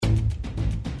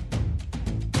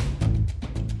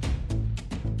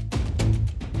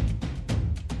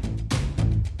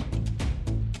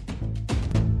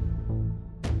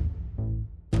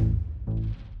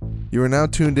You are now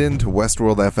tuned in to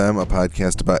Westworld FM, a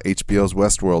podcast about HBO's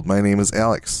Westworld. My name is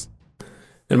Alex.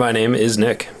 And my name is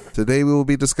Nick. Today we will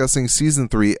be discussing Season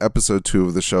 3, Episode 2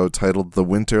 of the show titled The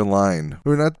Winter Line.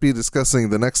 We will not be discussing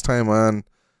the next time on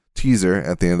teaser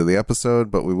at the end of the episode,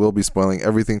 but we will be spoiling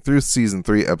everything through Season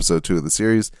 3, Episode 2 of the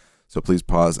series, so please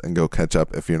pause and go catch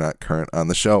up if you're not current on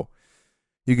the show.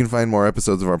 You can find more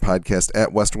episodes of our podcast at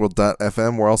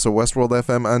westworld.fm. We're also Westworld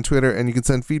FM on Twitter, and you can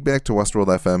send feedback to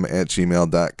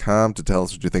westworldfm@gmail.com to tell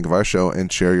us what you think of our show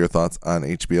and share your thoughts on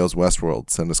HBO's Westworld.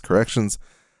 Send us corrections,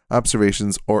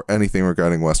 observations, or anything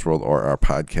regarding Westworld or our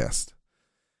podcast.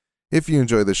 If you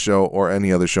enjoy this show or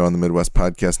any other show on the Midwest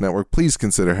Podcast Network, please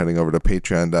consider heading over to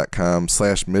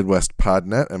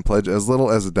patreon.com/MidwestPodNet and pledge as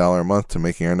little as $1 a month to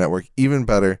making our network even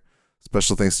better.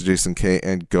 Special thanks to Jason K.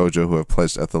 and Gojo, who have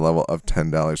pledged at the level of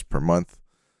 $10 per month.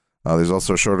 There's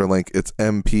also a shorter link. It's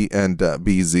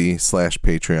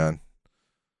mpn.bz/Patreon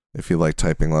if you like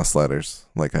typing less letters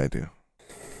like I do.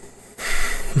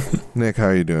 Nick, how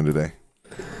are you doing today?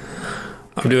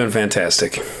 I'm doing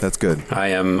fantastic. That's good. I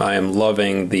am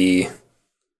loving the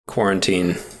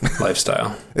quarantine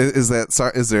lifestyle. Is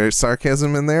there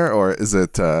sarcasm in there, or is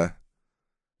it?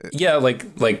 Yeah, like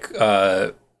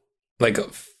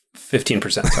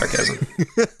 15% sarcasm.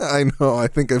 I know. I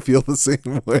think I feel the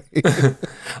same way.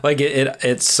 Like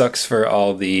it sucks for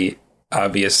all the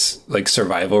obvious like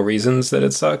survival reasons that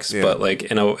it sucks, yeah. But like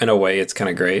in a way, it's kind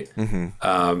of great.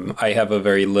 Mm-hmm. I have a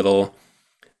very little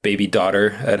baby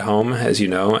daughter at home, as you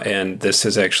know, and this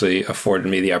has actually afforded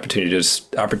me the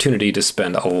opportunity to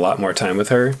spend a lot more time with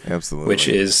her. Absolutely, which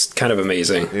is kind of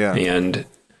amazing. Yeah, and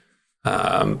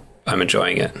I'm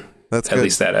enjoying it. That's at good.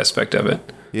 Least that aspect of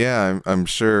it. Yeah, I'm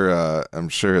sure. I'm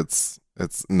sure it's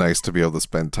nice to be able to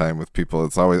spend time with people.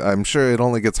 I'm sure it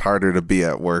only gets harder to be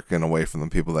at work and away from the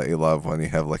people that you love when you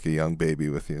have like a young baby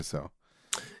with you. So,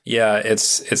 yeah,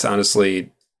 it's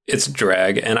honestly. It's a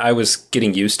drag, and I was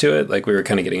getting used to it. Like we were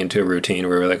kind of getting into a routine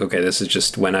where we were like, okay, this is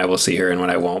just when I will see her and when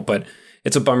I won't. But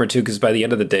it's a bummer too, because by the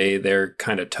end of the day, they're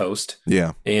kind of toast.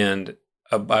 Yeah. And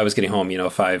I was getting home,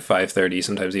 5:30,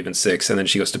 sometimes even 6, and then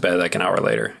she goes to bed like an hour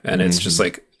later, and it's just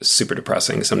like super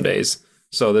depressing some days.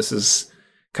 So this is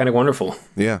kind of wonderful.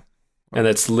 Yeah. And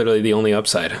that's literally the only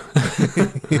upside.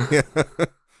 Yeah.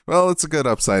 Well, it's a good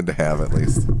upside to have at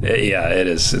least. Yeah, it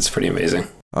is. It's pretty amazing.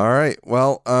 All right.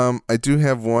 Well, I do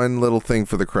have one little thing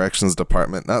for the corrections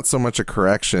department. Not so much a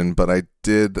correction, but I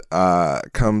did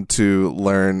come to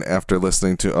learn after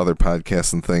listening to other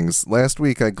podcasts and things. Last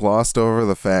week, I glossed over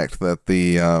the fact that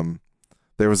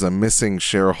there was a missing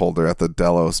shareholder at the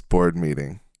Delos board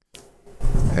meeting.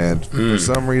 And for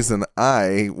some reason,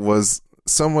 I was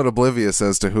somewhat oblivious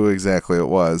as to who exactly it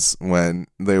was when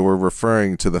they were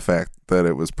referring to the fact that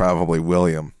it was probably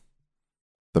William,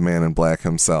 the man in black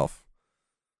himself.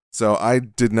 So I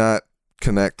did not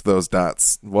connect those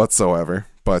dots whatsoever,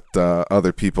 but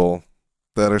other people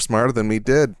that are smarter than me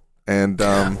did. And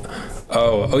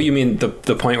oh, you mean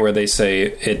the point where they say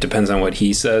it depends on what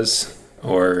he says,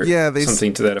 or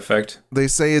something to that effect? They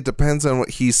say it depends on what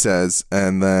he says,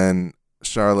 and then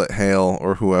Charlotte Hale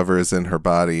or whoever is in her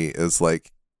body is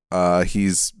like,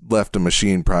 he's left a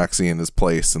machine proxy in his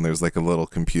place, and there's like a little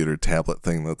computer tablet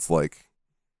thing that's like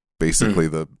basically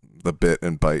the bit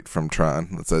and byte from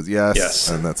Tron that says yes,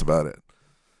 and that's about it.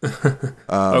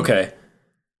 Okay.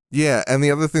 Yeah, and the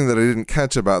other thing that I didn't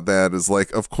catch about that is,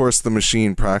 like, of course the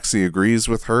machine proxy agrees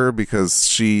with her because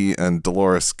she and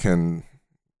Dolores can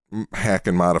hack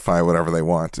and modify whatever they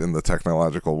want in the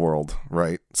technological world,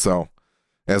 right? So,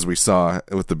 as we saw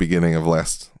with the beginning of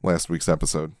last week's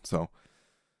episode. So,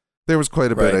 there was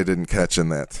quite a bit I didn't catch in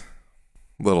that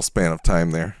little span of time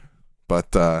there.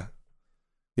 But,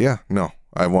 yeah, no.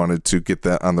 I wanted to get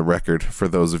that on the record for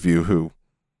those of you who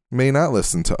may not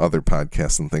listen to other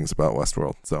podcasts and things about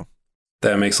Westworld. So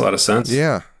that makes a lot of sense.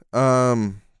 Yeah.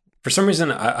 For some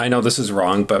reason, I know this is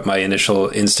wrong, but my initial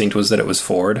instinct was that it was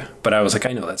Ford. But I was like,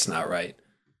 I know that's not right.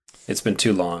 It's been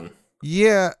too long.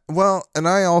 Yeah. Well, and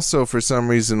I also, for some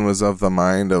reason, was of the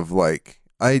mind of like,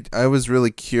 I was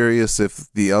really curious if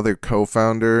the other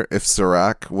co-founder, if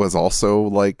Serac was also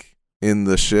like in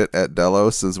the shit at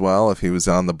Delos as well, if he was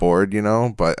on the board,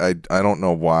 but I don't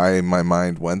know why my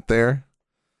mind went there.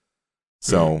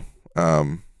 So,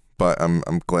 but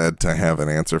I'm glad to have an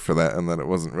answer for that, and that it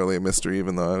wasn't really a mystery,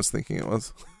 even though I was thinking it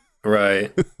was.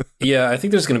 Right. Yeah, I think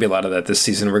there's going to be a lot of that this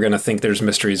season. We're going to think there's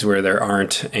mysteries where there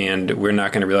aren't, and we're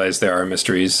not going to realize there are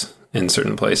mysteries in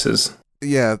certain places.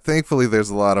 yeah, thankfully there's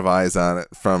a lot of eyes on it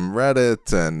from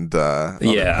Reddit and other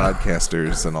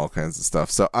podcasters and all kinds of stuff.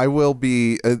 So I will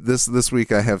be this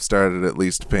week. I have started at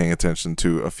least paying attention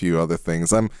to a few other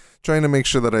things. I'm trying to make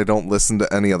sure that I don't listen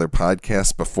to any other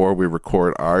podcasts before we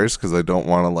record ours, because I don't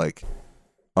want to like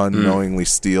unknowingly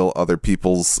steal other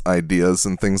people's ideas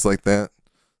and things like that.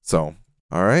 So,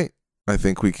 all right, I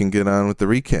think we can get on with the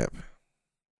recap.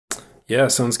 Yeah,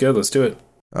 sounds good. Let's do it.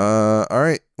 All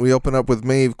right. We open up with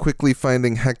Maeve quickly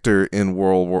finding Hector in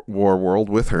War World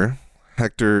with her.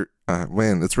 Hector,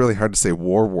 man, it's really hard to say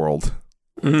War World.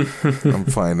 I'm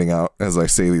finding out as I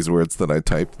say these words that I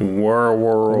typed. War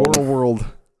World. War World.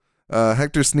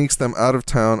 Hector sneaks them out of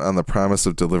town on the promise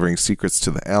of delivering secrets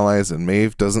to the Allies, and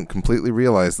Maeve doesn't completely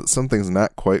realize that something's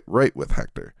not quite right with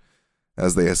Hector.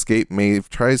 As they escape, Maeve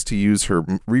tries to use her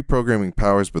reprogramming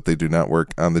powers, but they do not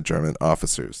work on the German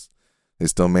officers. They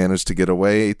still manage to get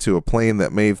away to a plane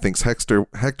that Maeve thinks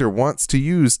Hector wants to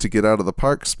use to get out of the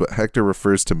parks, but Hector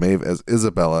refers to Maeve as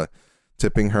Isabella,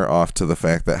 tipping her off to the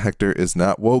fact that Hector is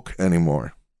not woke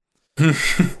anymore.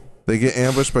 They get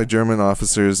ambushed by German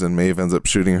officers, and Maeve ends up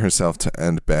shooting herself to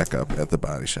end back up at the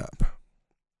body shop.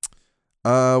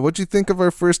 What'd you think of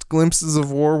our first glimpses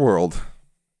of War World?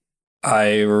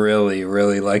 I really,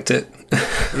 really liked it.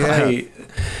 Yeah.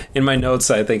 In my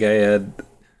notes, I think I had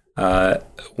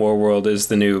War World is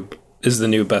the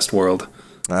new best world.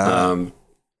 I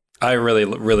really,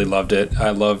 really loved it. I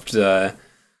loved.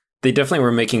 They definitely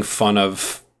were making fun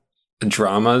of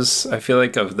dramas, I feel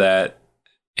like, of that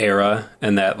era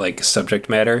and that like subject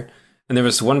matter. And there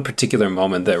was one particular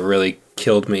moment that really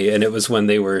killed me, and it was when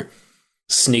they were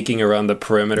sneaking around the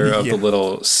perimeter of the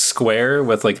little square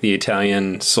with like the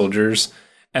Italian soldiers,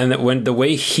 and that when the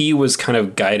way he was kind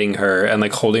of guiding her and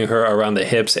like holding her around the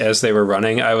hips as they were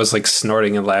running, I was like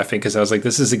snorting and laughing, because I was like,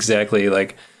 this is exactly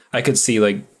like I could see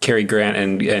like Cary Grant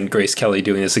and Grace Kelly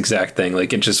doing this exact thing.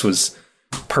 Like it just was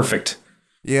perfect.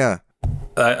 Yeah.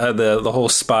 The whole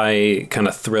spy kind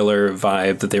of thriller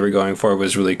vibe that they were going for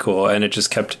was really cool, and it just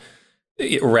kept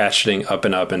ratcheting up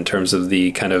and up in terms of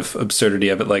the kind of absurdity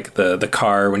of it, like the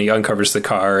car when he uncovers the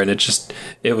car, and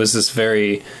it was this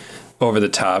very over the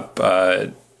top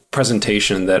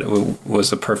presentation that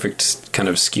was a perfect kind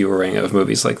of skewering of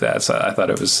movies like that. So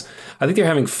I think they're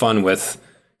having fun with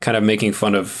kind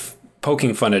of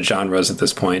poking fun at genres at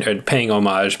this point, or paying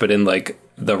homage, but in like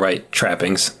the right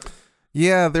trappings.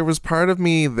 Yeah, there was part of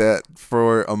me that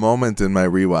for a moment in my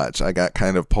rewatch, I got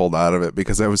kind of pulled out of it,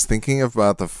 because I was thinking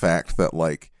about the fact that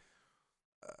like,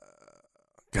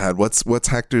 God, what's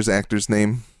Hector's actor's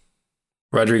name?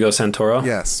 Rodrigo Santoro?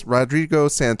 Yes, Rodrigo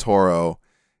Santoro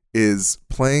is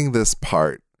playing this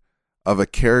part of a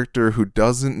character who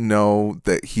doesn't know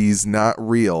that he's not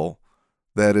real,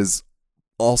 that is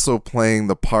also playing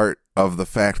the part of the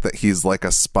fact that he's like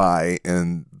a spy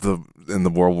in the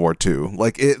World War II.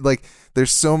 Like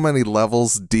there's so many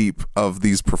levels deep of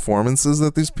these performances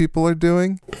that these people are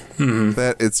doing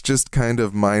that it's just kind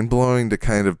of mind-blowing to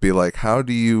kind of be like, how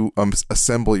do you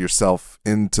assemble yourself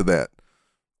into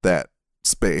that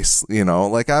space, you know?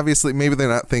 Like obviously maybe they're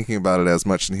not thinking about it as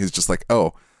much, and he's just like,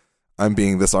 oh, I'm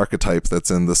being this archetype that's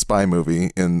in the spy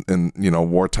movie, in you know,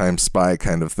 wartime spy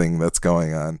kind of thing that's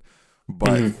going on.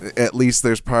 But at least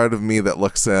there's part of me that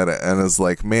looks at it and is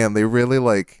like, man, they really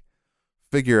like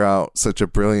figure out such a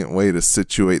brilliant way to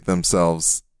situate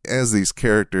themselves as these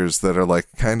characters that are like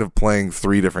kind of playing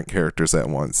three different characters at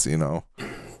once, you know?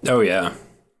 Oh yeah.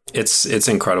 It's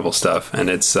incredible stuff. And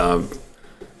it's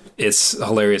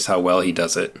hilarious how well he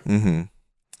does it. Mm-hmm.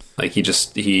 Like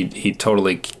he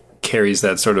totally carries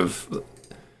that sort of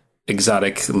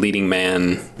exotic leading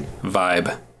man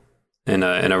vibe in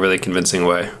a really convincing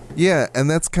way. Yeah, and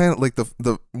that's kind of like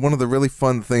the one of the really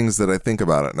fun things that I think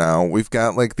about it now. We've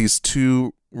got like these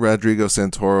two Rodrigo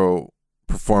Santoro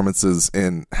performances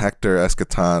in Hector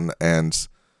Escatan and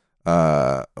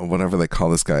whatever they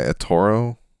call this guy,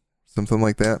 Ettore, something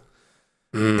like that.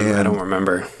 I don't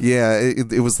remember. Yeah,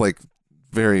 it was like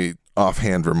very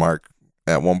offhand remark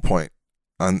at one point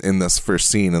in this first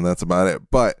scene, and that's about it.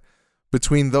 But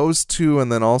between those two,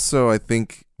 and then also I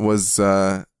think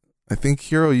Hiroyuki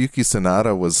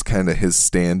Sanada was kind of his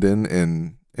stand-in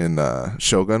in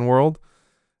Shogun World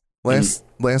last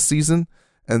season,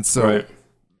 and so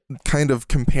kind of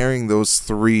comparing those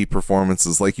three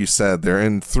performances, like you said, they're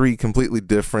in three completely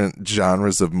different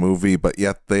genres of movie, but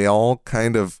yet they all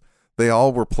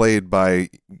were played by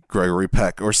Gregory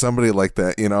Peck or somebody like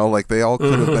that, you know, like they all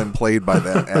could have been played by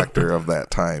that actor of that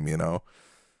time, you know.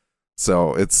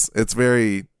 So it's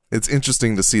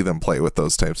interesting to see them play with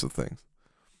those types of things.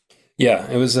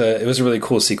 Yeah, it was a really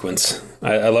cool sequence.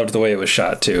 I loved the way it was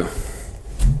shot too.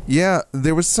 Yeah,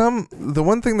 there was the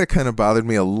one thing that kind of bothered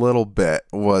me a little bit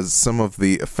was some of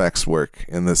the effects work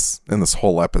in this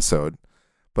whole episode.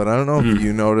 But I don't know if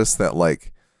you noticed that,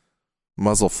 like,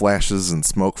 muzzle flashes and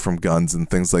smoke from guns and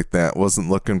things like that wasn't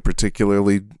looking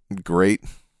particularly great.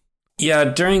 Yeah,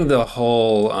 during the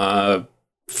whole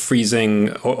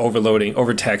freezing, overloading,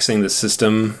 overtaxing the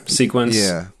system sequence,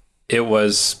 it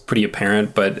was pretty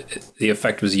apparent, but the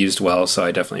effect was used well, so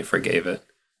I definitely forgave it.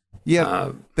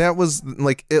 Yeah, that was,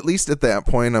 like, at least at that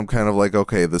point, I'm kind of like,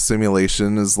 okay, the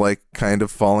simulation is, like, kind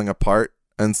of falling apart,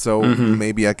 and so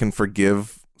maybe I can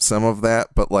forgive some of that,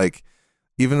 but, like,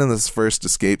 even in this first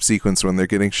escape sequence when they're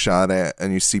getting shot at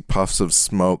and you see puffs of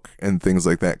smoke and things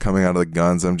like that coming out of the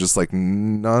guns, I'm just like,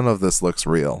 none of this looks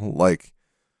real. Like,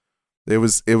 it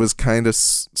was kind of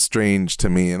strange to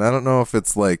me, and I don't know if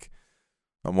it's like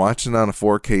I'm watching on a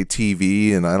 4K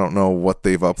TV and I don't know what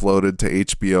they've uploaded to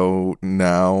HBO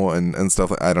now and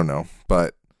stuff. I don't know,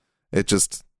 but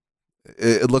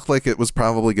it looked like it was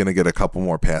probably going to get a couple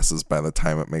more passes by the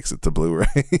time it makes it to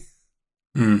Blu-ray.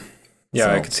 Yeah, so,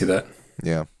 I could see that.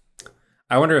 Yeah.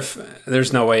 I wonder if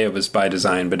there's no way it was by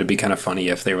design, but it'd be kind of funny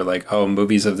if they were like, oh,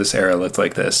 movies of this era looked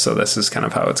like this, so this is kind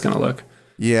of how it's going to look.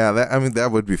 Yeah, that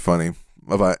would be funny.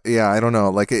 But yeah, I don't know.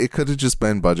 Like, it could have just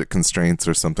been budget constraints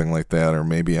or something like that, or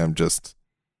maybe I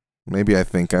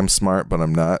think I'm smart, but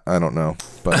I'm not. I don't know.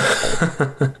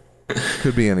 But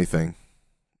could be anything.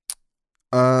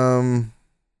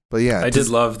 But yeah. I did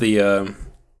love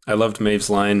I loved Maeve's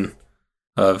line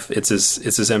of it's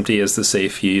as empty as the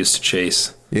safe you used to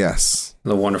chase. Yes.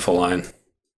 The wonderful line.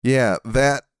 Yeah,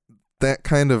 that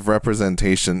kind of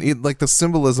representation, like the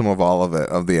symbolism of all of it,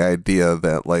 of the idea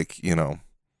that, like, you know,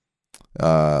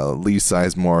 Lee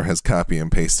Sizemore has copy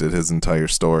and pasted his entire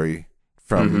story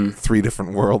from 3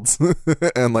 different worlds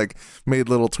and, like, made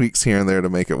little tweaks here and there to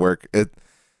make it work.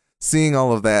 Seeing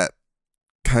all of that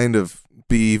kind of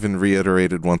be even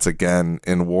reiterated once again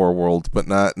in Warworld, but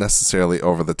not necessarily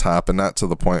over the top and not to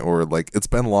the point where, like, it's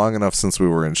been long enough since we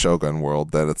were in Shogun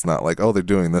World that it's not like, oh, they're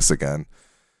doing this again.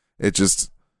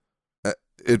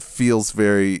 It feels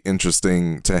very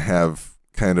interesting to have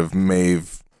kind of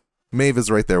Maeve is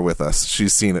right there with us.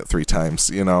 She's seen it 3 times,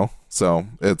 you know? So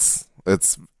it's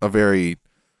a very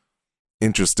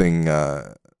interesting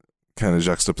kind of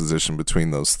juxtaposition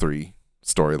between those 3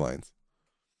 storylines.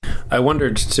 I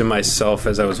wondered to myself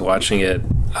as I was watching it,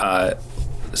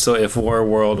 so if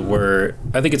Warworld were...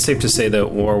 I think it's safe to say that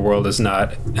Warworld is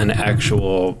not an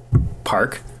actual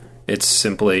park. It's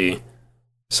simply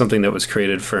something that was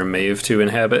created for Maeve to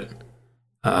inhabit.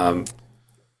 I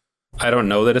don't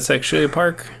know that it's actually a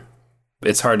park.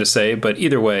 It's hard to say, but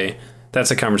either way, that's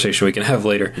a conversation we can have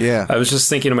later. Yeah. I was just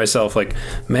thinking to myself, like,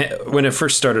 man, when it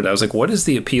first started, I was like, what is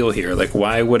the appeal here? Like,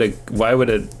 why would a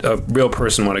real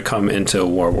person want to come into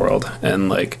Warworld? And,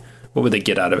 like, what would they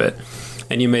get out of it?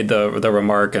 And you made the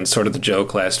remark and sort of the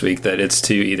joke last week that it's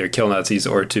to either kill Nazis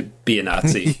or to be a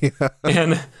Nazi. Yeah.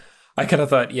 And I kind of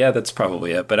thought, yeah, that's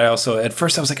probably it. But I also, at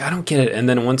first I was like, I don't get it. And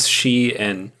then once she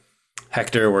and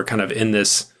Hector were kind of in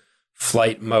this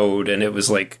flight mode and it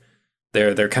was like,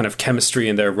 their kind of chemistry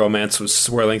and their romance was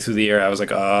swirling through the air, I was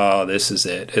like, oh, this is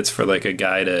it. It's for, like, a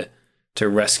guy to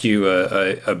rescue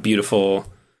a beautiful,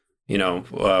 you know,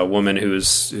 woman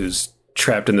who's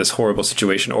trapped in this horrible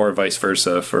situation, or vice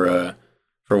versa for a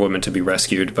woman to be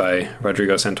rescued by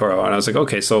Rodrigo Santoro. And I was like,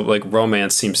 okay, so, like,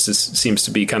 romance seems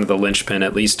to be kind of the linchpin,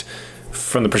 at least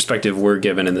from the perspective we're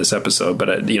given in this episode.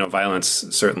 But you know, violence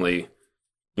certainly,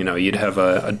 you know, you'd have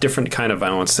a different kind of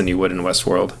violence than you would in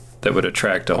Westworld that would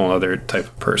attract a whole other type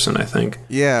of person, I think.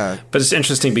 Yeah. But it's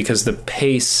interesting because the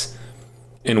pace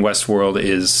in Westworld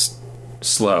is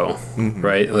slow,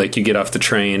 right? Like, you get off the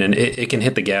train and it can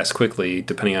hit the gas quickly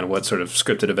depending on what sort of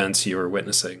scripted events you were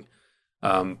witnessing.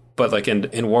 But, like, in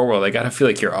Warworld, I gotta feel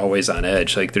like you're always on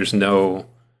edge. Like, there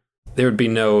would be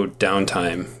no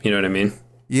downtime. You know what I mean?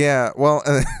 Yeah. Well,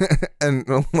 and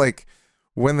like,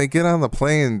 when they get on the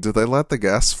plane, do they let the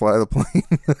guests fly the plane?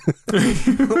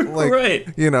 Like, right.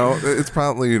 You know, it's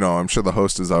probably, you know, I'm sure the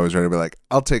host is always ready to be like,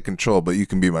 I'll take control, but you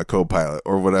can be my co-pilot,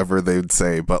 or whatever they'd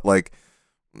say. But, like,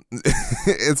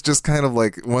 it's just kind of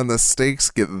like when the stakes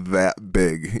get that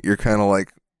big, you're kind of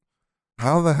like,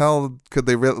 how the hell could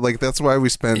they really, like, that's why we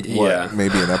spent maybe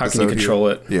an episode. How can you control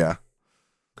it? Yeah.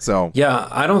 So yeah,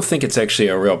 I don't think it's actually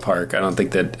a real park. I don't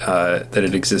think that that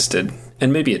it existed,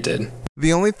 and maybe it did.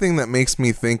 The only thing that makes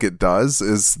me think it does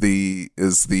is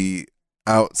the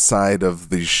outside of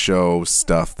the show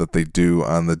stuff that they do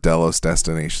on the Delos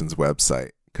Destinations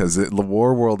website, because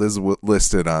Warworld is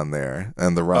listed on there,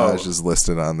 and the Raj is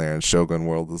listed on there, and Shogun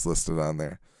World is listed on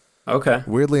there. Okay.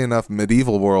 Weirdly enough,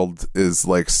 Medieval World is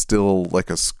like still like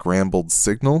a scrambled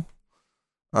signal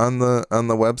on the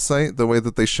website, the way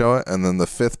that they show it, and then the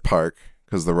fifth park,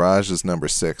 because the Raj is number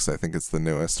 6, I think it's the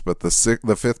newest, but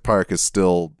the fifth park is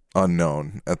still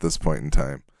unknown at this point in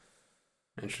time.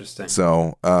 Interesting.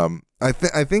 So I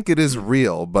think it is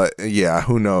real, but yeah,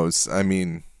 who knows? I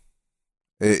mean,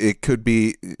 it could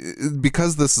be,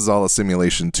 because this is all a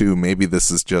simulation too. Maybe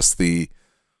this is just the,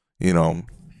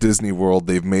 Disney World.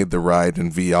 They've made the ride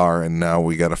in VR, and now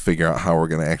we got to figure out how we're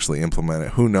going to actually implement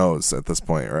it. Who knows at this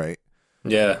point, right?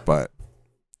 Yeah. But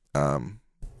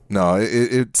no,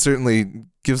 it certainly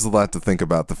gives a lot to think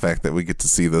about, the fact that we get to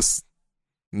see this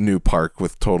new park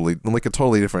with a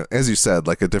totally different, as you said,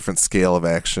 like a different scale of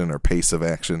action or pace of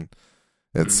action.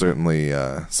 It's certainly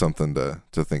something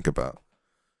to think about.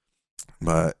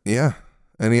 But yeah,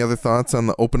 any other thoughts on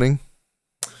the opening?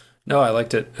 No, I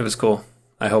liked it. It was cool.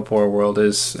 I hope War World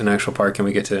is an actual park and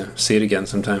we get to see it again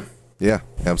sometime. Yeah,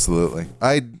 absolutely.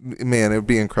 Man, it would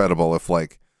be incredible if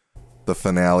like the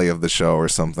finale of the show or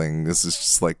something, this is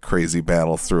just like crazy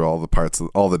battle through all the parts of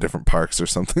all the different parks or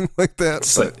something like that.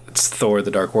 It's Thor: The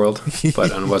Dark World,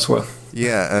 but on Westworld.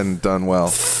 Yeah, and done well.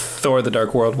 Thor: The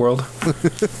Dark World.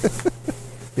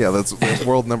 Yeah, that's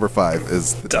world number 5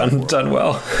 is done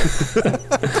well.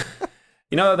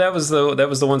 That was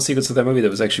the one sequence of that movie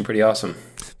that was actually pretty awesome.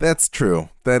 That's true.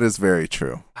 That is very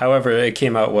true. However, it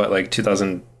came out like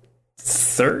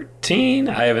 2013.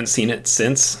 I haven't seen it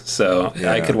since, so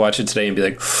yeah. I could watch it today and be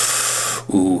like,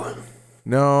 ooh.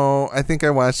 No, I think I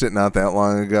watched it not that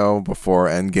long ago, before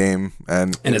Endgame,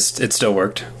 and it still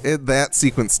worked. That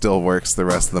sequence still works. The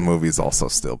rest of the movie is also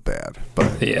still bad.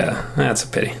 But yeah, that's a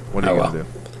pity. What are you gonna do?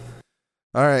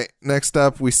 All right, next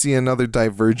up, we see another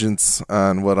divergence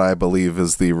on what I believe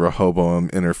is the Rehoboam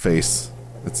interface.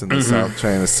 It's in the South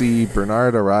China Sea.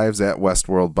 Bernard arrives at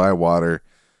Westworld by water,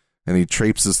 and he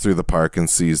traipses through the park and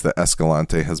sees that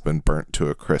Escalante has been burnt to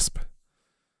a crisp.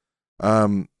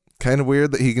 Kind of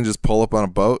weird that he can just pull up on a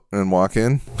boat and walk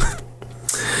in.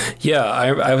 Yeah,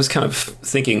 I was kind of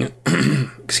thinking,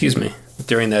 excuse me,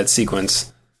 during that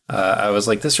sequence, I was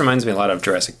like, this reminds me a lot of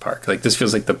Jurassic Park. Like, this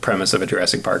feels like the premise of a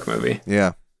Jurassic Park movie.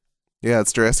 Yeah. Yeah,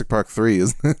 it's Jurassic Park 3,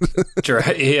 isn't it?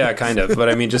 Yeah, kind of. But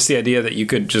I mean, just the idea that you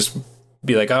could just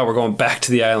be like, oh, we're going back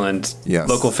to the island. Yes.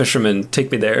 Local fishermen,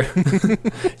 take me there.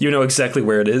 You know exactly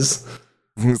where it is.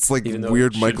 It's like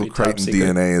weird Michael Crichton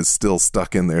DNA is still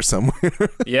stuck in there somewhere.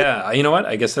 Yeah, you know what?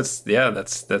 I guess that's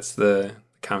the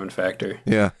common factor.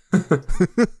 Yeah.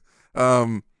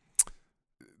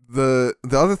 The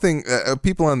other thing,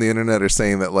 people on the internet are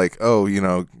saying that, like, oh,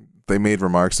 they made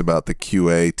remarks about the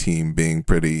QA team being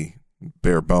pretty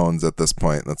bare bones at this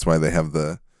point. That's why they have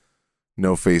the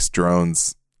no-face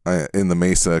drones in the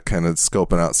Mesa kind of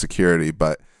scoping out security.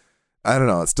 But I don't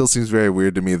know. It still seems very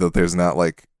weird to me that there's not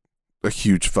like a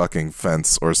huge fucking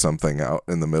fence or something out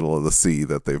in the middle of the sea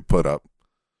that they've put up.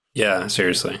 Yeah,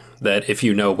 seriously. That if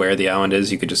you know where the island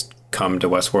is, you could just come to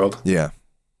Westworld. Yeah.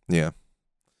 Yeah.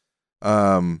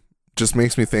 Just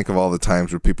makes me think of all the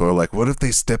times where people are like, what if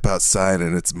they step outside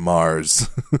and it's Mars?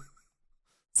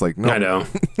 It's like, no. I know.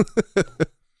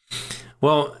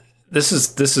 Well, this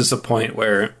is a point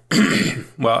where,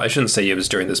 well, I shouldn't say it was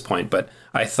during this point, but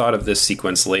I thought of this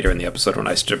sequence later in the episode when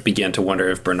I began to wonder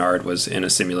if Bernard was in a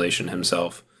simulation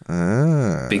himself.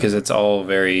 Because it's all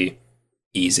very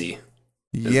easy.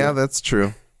 Yeah, that's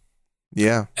true.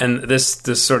 Yeah. And this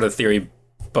sort of theory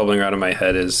bubbling around in my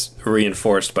head is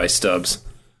reinforced by Stubbs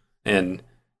and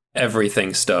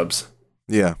everything Stubbs.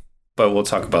 Yeah. But we'll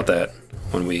talk about that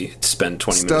when we spend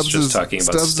 20 minutes just talking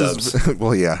about Stubbs.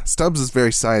 Well, yeah. Stubbs is very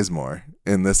Sizemore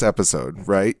in this episode,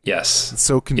 right? Yes. It's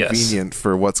so convenient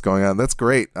for what's going on. That's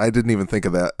great. I didn't even think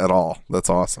of that at all. That's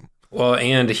awesome. Well,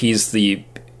 and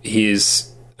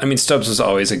Stubbs was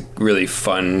always a really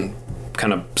fun,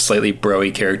 kind of slightly bro-y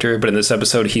character, but in this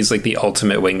episode, he's like the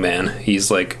ultimate wingman.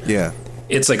 He's like, yeah,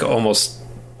 it's like almost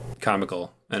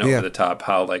comical and over the top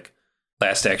how like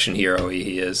last action hero-y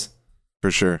he is.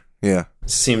 For sure. Yeah.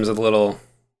 Seems a little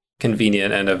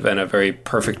convenient and a very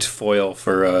perfect foil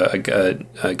for a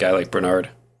guy like Bernard.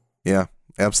 Yeah,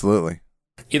 absolutely.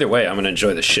 Either way, I'm going to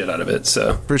enjoy the shit out of it.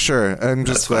 So for sure. I'm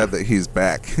just glad that he's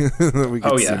back. That we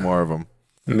get to see more of him.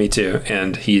 Me too.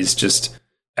 And he's just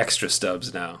extra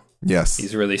Stubbs now. Yes.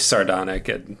 He's really sardonic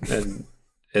and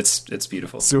it's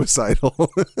beautiful.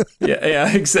 Suicidal.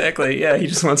 Yeah, exactly. Yeah, he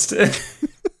just wants to.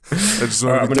 I just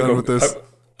want to be done with this.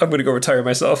 I'm going to go retire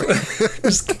myself.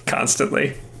 Just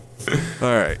constantly. All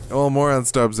right. Well, more on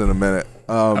Stubbs in a minute.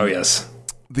 Oh, yes.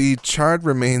 The charred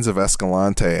remains of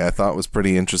Escalante I thought was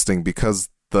pretty interesting because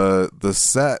the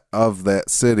set of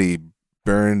that city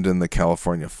burned in the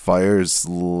California fires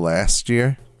last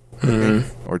year,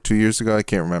 or 2 years ago. I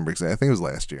can't remember exactly. I think it was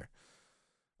last year.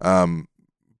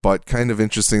 But kind of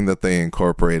interesting that they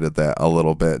incorporated that a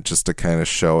little bit just to kind of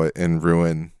show it in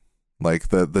ruin. Like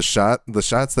the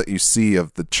shots that you see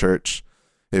of the church,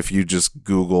 if you just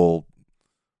Google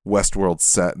Westworld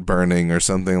set burning or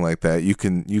something like that, you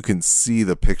can see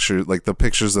the picture. Like the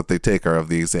pictures that they take are of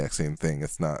the exact same thing.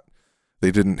 It's not.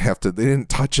 They didn't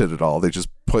touch it at all. They just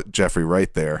put Jeffrey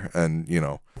right there, and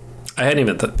I hadn't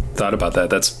even thought about that.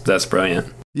 That's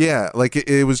brilliant. Yeah, like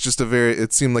it was just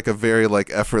it seemed like a very like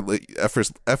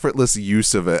effortless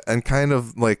use of it, and kind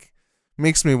of like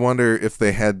makes me wonder if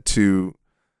they had to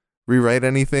rewrite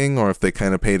anything, or if they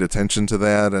kind of paid attention to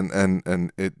that,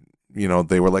 and it,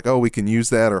 they were like, oh, we can use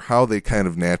that, or how they kind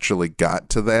of naturally got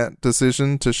to that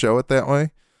decision to show it that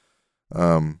way.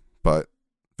 But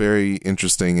very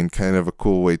interesting and kind of a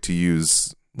cool way to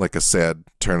use like a sad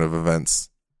turn of events.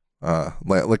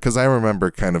 Like, because I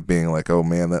remember kind of being like, oh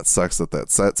man, that sucks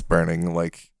that set's burning.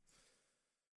 Like,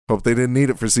 hope they didn't need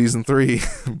it for season 3,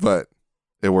 but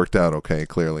it worked out okay,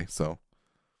 clearly. So,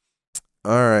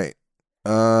 all right.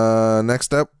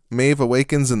 Next up, Maeve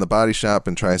awakens in the body shop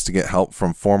and tries to get help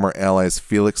from former allies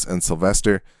Felix and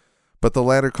Sylvester, but the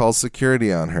latter calls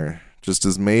security on her. Just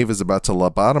as Maeve is about to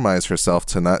lobotomize herself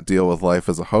to not deal with life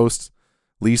as a host,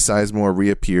 Lee Sizemore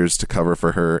reappears to cover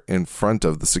for her in front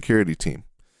of the security team.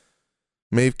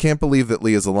 Maeve can't believe that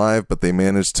Lee is alive, but they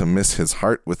manage to miss his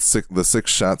heart with the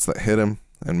 6 shots that hit him,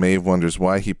 and Maeve wonders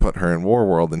why he put her in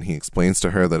Warworld, and he explains to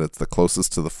her that it's the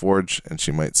closest to the Forge, and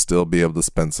she might still be able to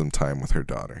spend some time with her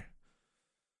daughter.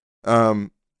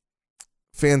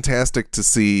 Fantastic to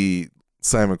see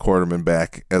Simon Quarterman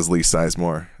back as Lee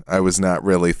Sizemore. I was not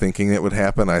really thinking it would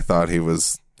happen. I thought he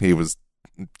was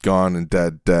gone and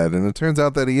dead, and it turns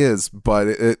out that he is, but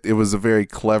it was a very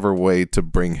clever way to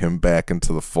bring him back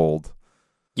into the fold.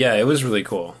 Yeah, it was really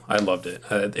cool. I loved it.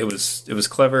 It was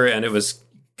clever, and it was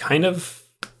kind of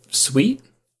sweet,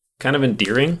 kind of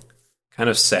endearing, kind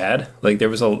of sad. Like it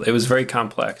was very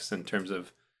complex in terms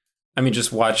of, I mean,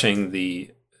 just watching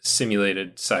the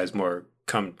simulated Sizemore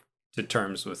come to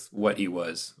terms with what he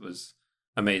was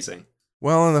amazing.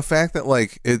 Well, and the fact that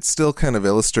like it still kind of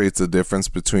illustrates the difference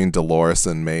between Dolores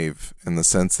and Maeve in the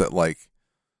sense that like,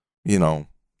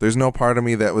 there's no part of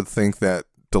me that would think that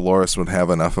Dolores would have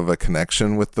enough of a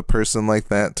connection with the person like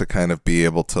that to kind of be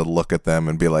able to look at them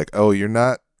and be like, oh, you're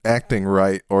not acting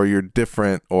right, or you're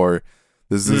different, or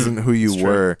this isn't who you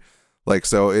were. Like,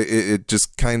 so it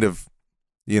just kind of,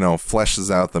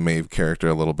 fleshes out the Maeve character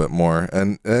a little bit more.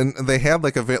 And they had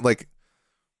like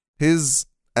his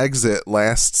exit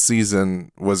last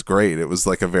season was great. It was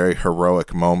like a very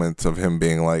heroic moment of him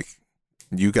being like,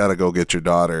 you got to go get your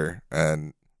daughter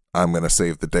and I'm going to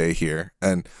save the day here.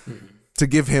 And to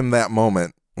give him that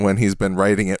moment when he's been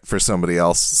writing it for somebody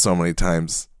else so many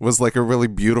times was like a really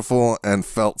beautiful and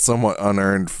felt somewhat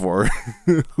unearned for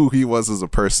who he was as a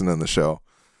person in the show.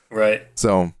 Right.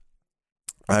 So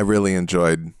I really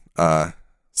enjoyed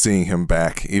seeing him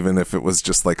back, even if it was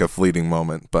just like a fleeting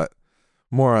moment, but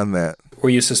more on that. Were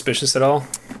you suspicious at all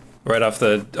right off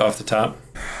the top?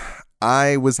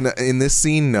 I was not, in this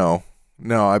scene. No,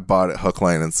 I bought it hook,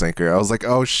 line, and sinker. I was like,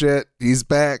 oh shit, he's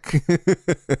back.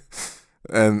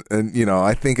 And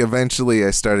I think eventually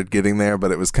I started getting there,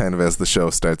 but it was kind of as the show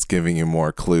starts giving you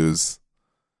more clues,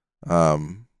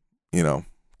 kind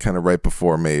of right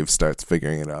before Maeve starts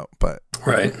figuring it out. But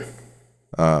right.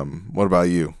 What about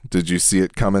you? Did you see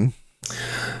it coming?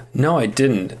 No, I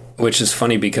didn't, which is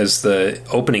funny because the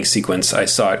opening sequence, I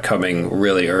saw it coming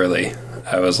really early.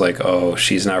 I was like, oh,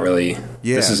 she's not really,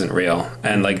 this isn't real.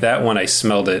 And like that one, I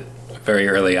smelled it very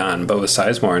early on, but with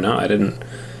Sizemore, no, I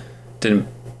didn't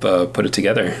put it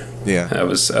together. Yeah. I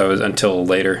was until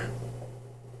later,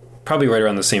 probably right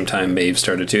around the same time Maeve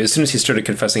started to. As soon as he started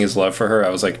confessing his love for her, I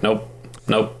was like, nope.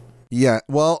 Yeah,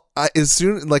 well, I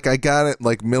got it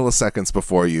like milliseconds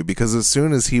before you, because as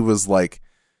soon as he was like,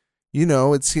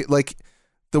 it's like,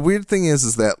 the weird thing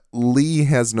is that Lee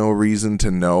has no reason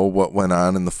to know what went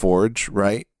on in the Forge,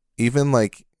 right? Even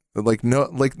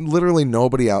literally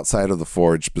nobody outside of the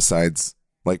Forge besides,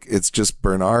 like, it's just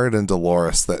Bernard and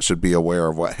Dolores that should be aware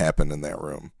of what happened in that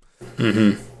room.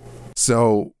 Mm-hmm.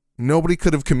 So nobody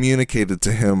could have communicated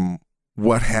to him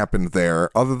what happened there,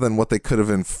 other than what they could have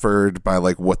inferred by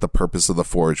like what the purpose of the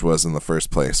Forge was in the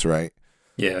first place, right?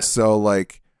 Yeah. So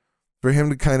like for him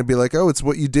to kind of be like, oh, it's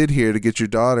what you did here to get your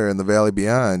daughter in the Valley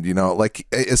Beyond, like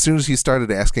as soon as he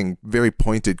started asking very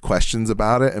pointed questions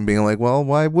about it and being like, well,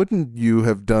 why wouldn't you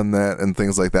have done that and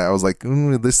things like that, I was like,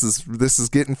 this is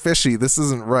getting fishy. This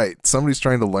isn't right. Somebody's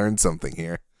trying to learn something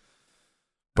here.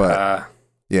 But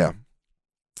yeah.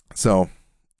 So,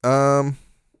 I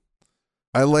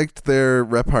liked their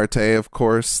repartee, of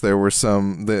course. There were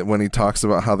some that when he talks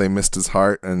about how they missed his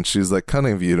heart, and she's like,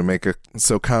 cunning of you to make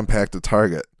so compact a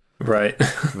target. Right.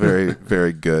 Very,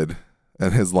 very good.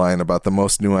 And his line about the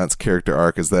most nuanced character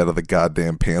arc is that of the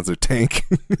goddamn Panzer tank.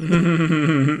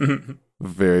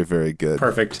 Very, very good.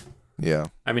 Perfect. Yeah.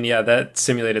 I mean, yeah, that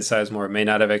simulated Sizemore may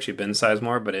not have actually been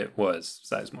Sizemore, but it was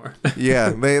Sizemore. Yeah,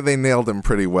 they nailed him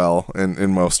pretty well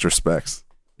in most respects.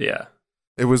 Yeah.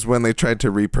 It was when they tried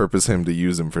to repurpose him to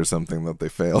use him for something that they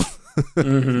failed.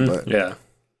 But, yeah.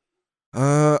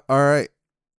 All right.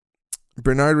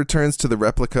 Bernard returns to the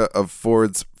replica of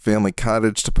Ford's family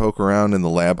cottage to poke around in the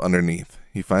lab underneath.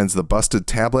 He finds the busted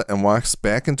tablet and walks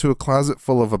back into a closet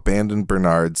full of abandoned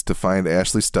Bernards to find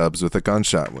Ashley Stubbs with a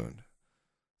gunshot wound.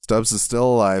 Stubbs is still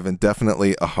alive and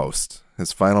definitely a host.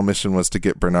 His final mission was to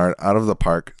get Bernard out of the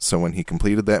park, so when he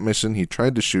completed that mission, he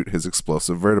tried to shoot his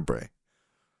explosive vertebrae.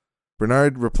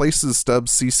 Bernard replaces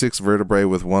Stubbs' C6 vertebrae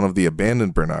with one of the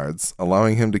abandoned Bernards,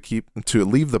 allowing him to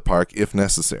leave the park if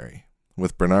necessary.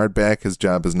 With Bernard back, his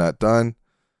job is not done.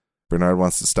 Bernard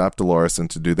wants to stop Dolores, and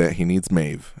to do that, he needs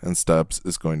Maeve, and Stubbs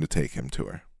is going to take him to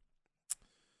her.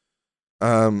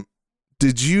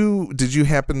 Did you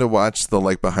happen to watch the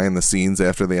behind the scenes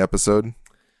after the episode?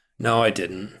 No, I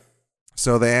didn't.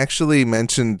 So they actually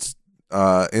mentioned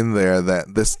in there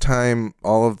that this time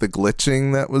all of the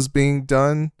glitching that was being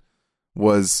done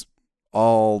was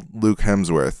all Luke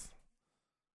Hemsworth.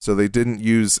 So they didn't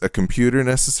use a computer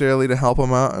necessarily to help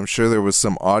him out. I'm sure there was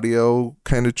some audio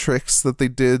kind of tricks that they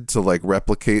did to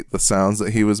replicate the sounds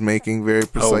that he was making very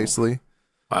precisely.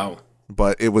 Oh. Wow.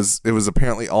 But it was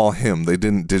apparently all him. They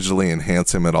didn't digitally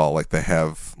enhance him at all like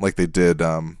they did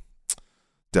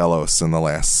Delos in the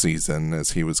last season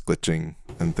as he was glitching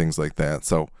and things like that.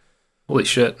 So holy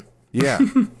shit. Yeah.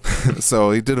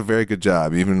 So he did a very good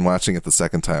job. Even watching it the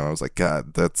second time, I was like,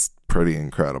 God, that's pretty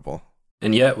incredible.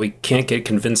 And yet we can't get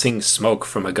convincing smoke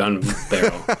from a gun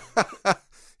barrel.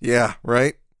 Yeah,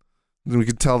 right? We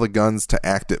could tell the guns to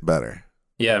act it better.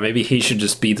 Yeah, maybe he should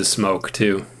just be the smoke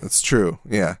too. That's true.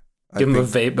 Yeah. Give him a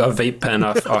vape pen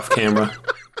off camera.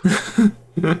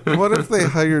 What if they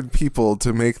hired people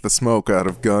to make the smoke out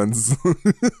of guns?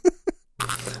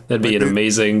 That'd be an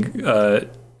amazing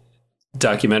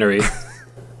documentary.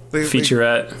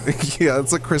 Featurette. Yeah,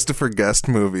 it's a Christopher Guest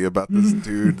movie about this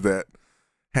dude that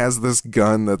has this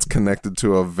gun that's connected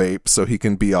to a vape so he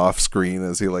can be off screen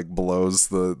as he blows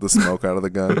the smoke out of the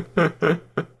gun.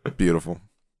 Beautiful.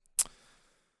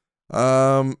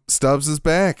 Stubbs is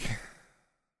back.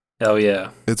 Hell yeah.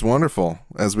 It's wonderful,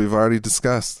 as we've already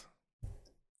discussed.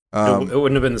 It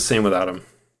wouldn't have been the same without him.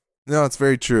 No, it's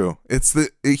very true.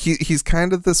 He's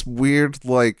kind of this weird,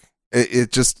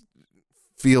 it just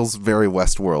feels very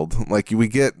Westworld. We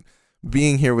get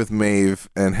being here with Maeve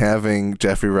and having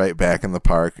Jeffrey Wright back in the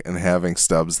park and having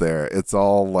Stubbs there. It's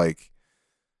all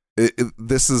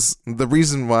this is the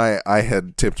reason why I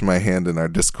had tipped my hand in our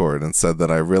Discord and said that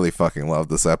I really fucking loved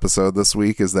this episode this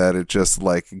week is that it just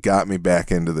got me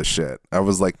back into the shit. I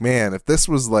was like, man, if this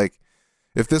would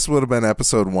have been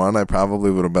episode 1, I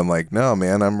probably would have been like, no,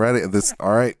 man, I'm ready.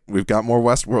 All right, we've got more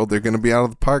Westworld. They're going to be out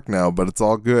of the park now, but it's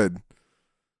all good.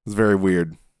 It's very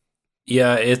weird.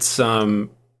 Yeah, it's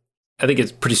I think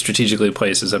it's pretty strategically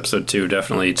placed as episode 2,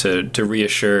 definitely to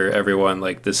reassure everyone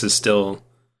this is still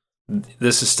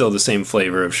the same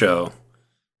flavor of show,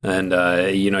 and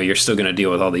you're still going to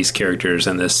deal with all these characters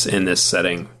in this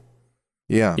setting.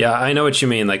 Yeah, I know what you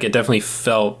mean. It definitely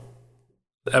felt.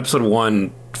 Episode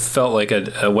 1 felt like a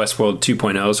Westworld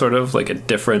 2.0, sort of a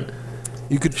different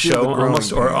you could feel show,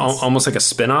 almost, or almost like a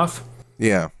spin-off.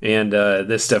 Yeah, and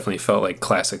this definitely felt like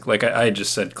classic. I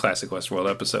just said classic Westworld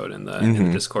episode in the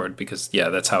Discord because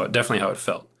that's definitely how it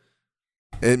felt.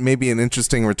 It may be an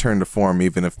interesting return to form,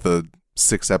 even if the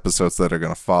 6 episodes that are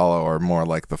going to follow are more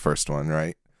like the first one,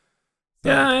 right? So,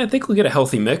 yeah, I think we'll get a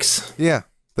healthy mix. Yeah,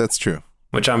 that's true.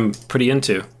 Which I'm pretty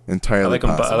into. Entirely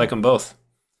possible. I like them both.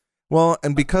 Well,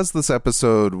 and because this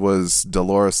episode was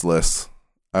Dolores-less,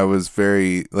 I was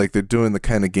very, they're doing the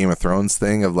kind of Game of Thrones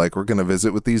thing of we're going to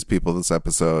visit with these people this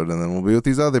episode, and then we'll be with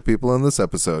these other people in this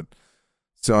episode.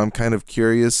 So I'm kind of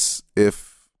curious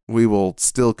if we will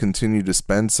still continue to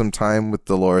spend some time with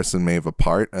Dolores and Maeve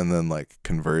apart and then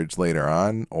converge later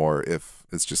on, or if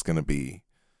it's just going to be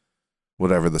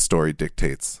whatever the story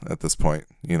dictates at this point.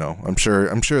 I'm sure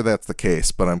that's the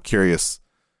case, but I'm curious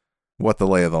what the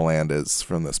lay of the land is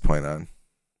from this point on.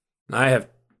 I have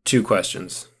 2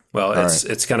 questions. Well,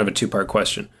 it's kind of a 2-part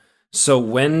question. So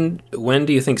when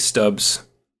do you think Stubbs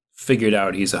figured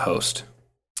out he's a host?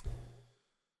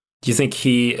 Do you think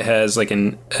he has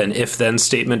an if-then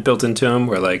statement built into him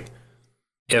where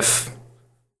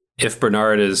if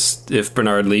Bernard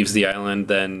leaves the island,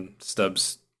 then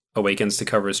Stubbs awakens to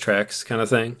cover his tracks, kind of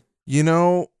thing.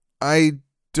 I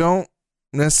don't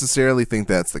necessarily think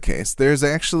that's the case. There's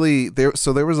actually there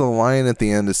was a line at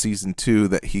the end of season 2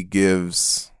 that he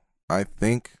gives, I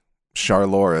think,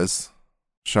 Charlotte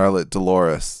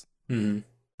Dolores. Mm-hmm.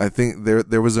 I think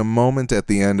there was a moment at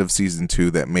the end of season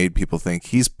 2 that made people think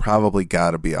he's probably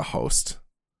got to be a host,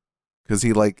 because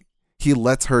he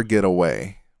lets her get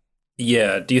away.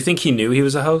 Yeah. Do you think he knew he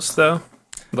was a host though?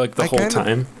 Like the whole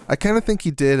time? I kind of think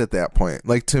he did at that point.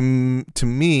 Like to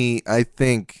me, I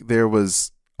think there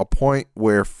was a point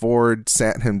where Ford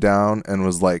sat him down and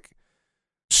was like,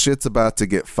 shit's about to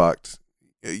get fucked.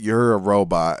 You're a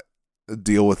robot.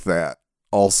 Deal with that.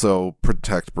 Also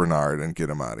protect Bernard and get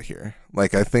him out of here.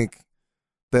 Like, I think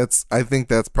that's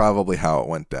probably how it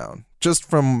went down. Just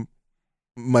from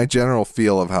my general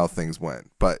feel of how things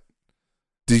went. But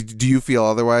do you feel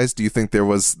otherwise? Do you think there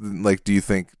was do you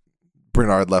think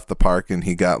Bernard left the park and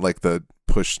he got like the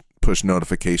push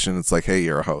notification? It's like, hey,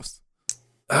 you're a host.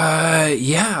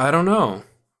 Yeah, I don't know.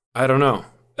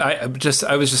 I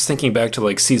was just thinking back to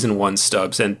like season 1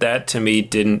 Stubbs, and that to me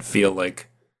didn't feel like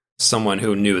someone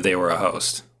who knew they were a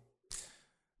host.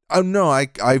 No,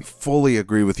 I fully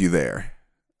agree with you there.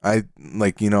 I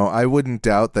wouldn't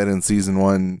doubt that in season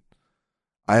 1,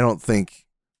 I don't think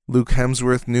Luke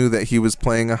Hemsworth knew that he was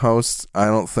playing a host. I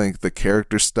don't think the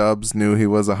character Stubbs knew he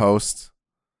was a host.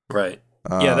 Right.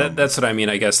 Yeah, that's what I mean.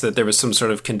 I guess that there was some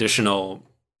sort of conditional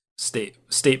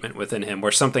statement within him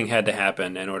where something had to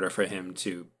happen in order for him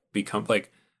to become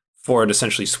like Ford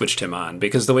essentially switched him on,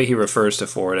 because the way he refers to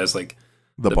Ford as like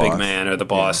the big man or the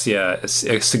boss,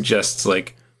 it suggests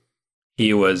like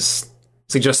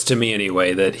suggests to me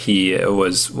anyway that he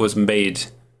was made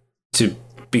to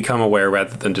become aware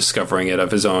rather than discovering it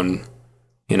of his own,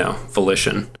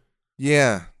 volition.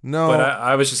 Yeah, no. But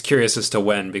I was just curious as to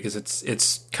when, because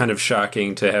it's kind of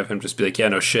shocking to have him just be like, yeah,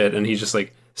 no shit, and he's just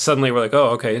like, suddenly we're like, oh,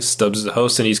 okay, Stubbs is a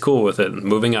host and he's cool with it.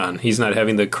 Moving on. He's not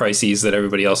having the crises that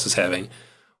everybody else is having,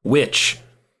 which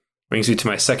brings me to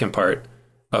my second part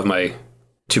of my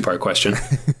 2-part question.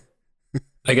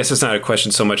 I guess it's not a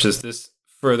question so much as this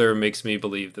further makes me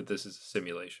believe that this is a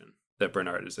simulation that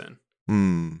Bernard is in.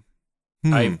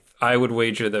 I would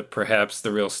wager that perhaps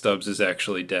the real Stubbs is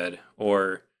actually dead,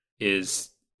 or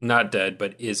is not dead,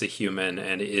 but is a human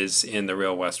and is in the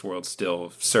real Westworld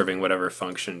still serving whatever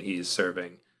function he's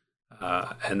serving.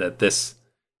 And that this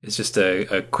is just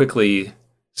a quickly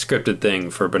scripted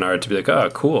thing for Bernard to be like, oh,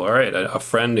 cool, all right, a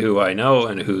friend who I know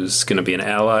and who's going to be an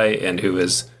ally and who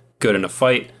is good in a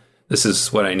fight. This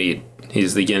is what I need.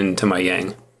 He's the yin to my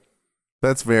yang.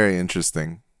 That's very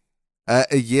interesting.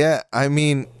 Yeah, I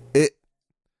mean,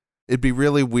 it'd be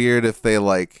really weird if they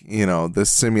this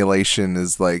simulation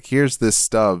is like, here's this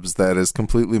Stubbs that is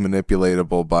completely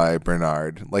manipulatable by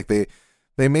Bernard. Like they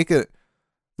make it.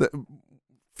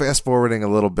 Fast forwarding a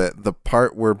little bit, the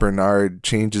part where Bernard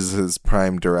changes his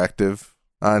prime directive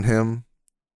on him,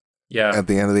 at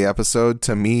the end of the episode,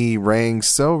 to me rang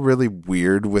so really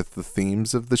weird with the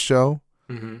themes of the show.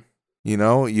 Mm-hmm.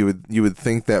 You would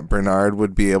think that Bernard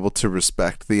would be able to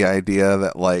respect the idea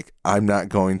that like, I'm not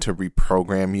going to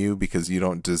reprogram you because you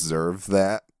don't deserve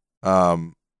that.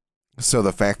 So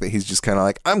the fact that he's just kind of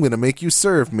like, I'm going to make you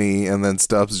serve me, and then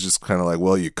Stubbs is just kind of like,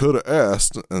 well, you could have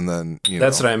asked, and then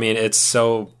that's what I mean. It's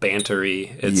so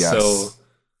bantery.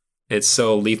 It's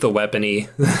so lethal weapony.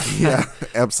 Yeah,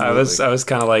 absolutely. I was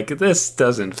kind of like, this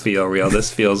doesn't feel real.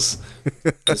 This feels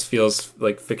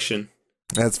like fiction.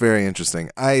 That's very interesting.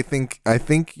 I think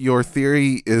your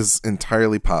theory is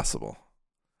entirely possible.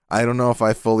 I don't know if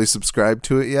I fully subscribe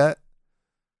to it yet.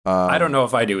 I don't know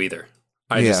if I do either.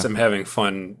 I just am having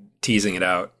fun teasing it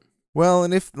out. Well,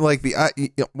 and if like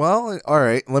all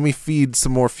right, let me feed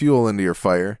some more fuel into your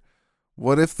fire.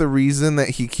 What if the reason that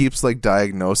he keeps like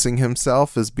diagnosing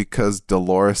himself is because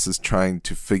Dolores is trying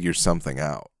to figure something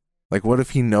out? Like, what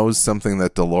if he knows something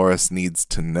that Dolores needs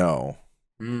to know?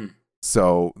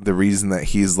 So the reason that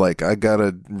he's like, I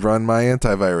gotta run my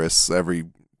antivirus every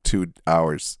 2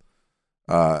 hours,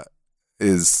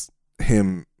 is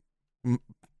him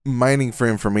mining for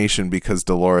information because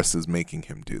Dolores is making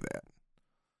him do that.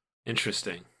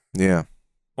 Interesting. Yeah.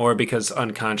 Or because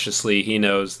unconsciously he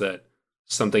knows that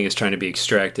something is trying to be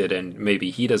extracted and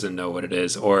maybe he doesn't know what it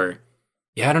is. Or,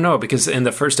 I don't know, because in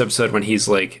the first episode when he's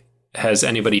like, has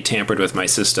anybody tampered with my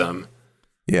system?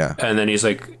 Yeah. And then he's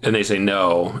like, and they say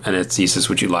no, and he says,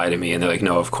 would you lie to me? And they're like,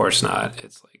 no, of course not.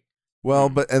 It's like, well,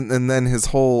 but and then his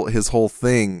whole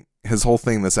thing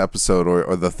this episode,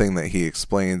 or the thing that he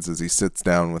explains as he sits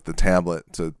down with the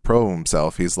tablet to probe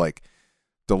himself, he's like,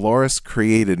 Dolores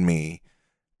created me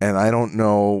and I don't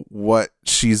know what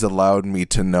she's allowed me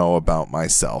to know about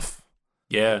myself.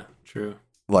 Yeah, true.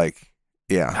 Like,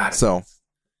 yeah. God, so it's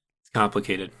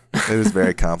complicated. it is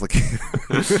very complicated.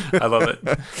 I love it.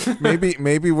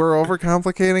 maybe we're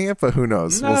overcomplicating it, but who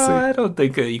knows? No, We'll see. I don't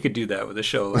think you could do that with a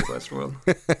show like Westworld.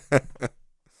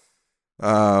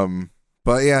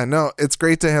 But yeah, no, it's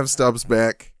great to have Stubbs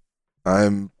back.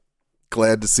 I'm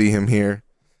glad to see him here.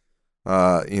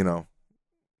 You know,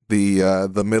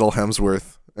 the middle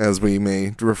Hemsworth, as we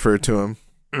may refer to him.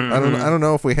 Mm-hmm. I don't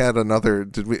know if we had another.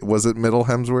 Was it middle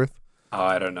Hemsworth? Oh,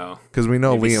 I don't know. Because we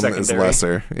know Maybe Liam secondary. is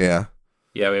lesser. Yeah.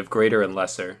 Yeah, we have greater and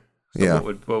lesser. So Yeah.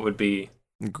 What would be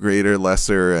Greater,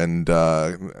 lesser, and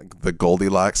the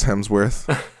Goldilocks Hemsworth.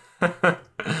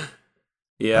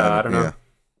 Yeah, I don't know. Yeah.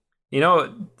 You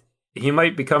know, he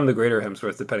might become the greater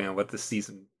Hemsworth depending on what this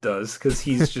season does, because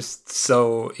he's just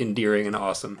so endearing and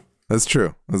awesome. That's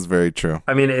true. That's very true.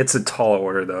 I mean, it's a tall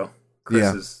order though.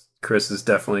 Chris is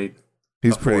definitely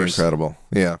He's a pretty force. incredible.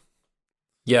 Yeah.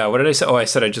 Yeah, what did I say? Oh, I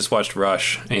said I just watched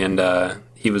Rush, and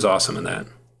he was awesome in that.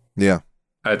 Yeah.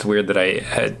 It's weird that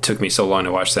it took me so long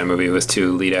to watch that movie with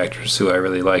two lead actors who I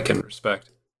really like and respect.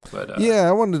 But Yeah,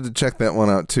 I wanted to check that one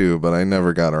out too, but I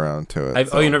never got around to it.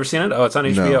 Oh, you've never seen it? Oh, it's on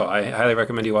HBO. No. I highly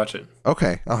recommend you watch it.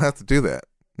 Okay, I'll have to do that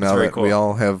now very that cool. we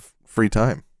all have free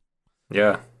time.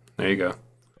 Yeah, there you go.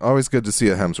 Always good to see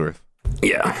a Hemsworth.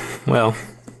 Yeah, well,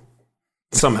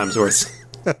 some Hemsworths.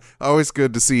 Always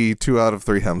good to see 2 out of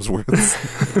 3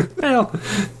 Hemsworths. Well,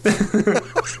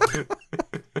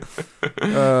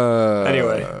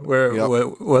 anyway,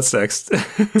 what's next?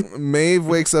 Maeve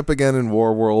wakes up again in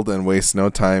Warworld and wastes no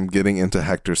time getting into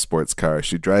Hector's sports car.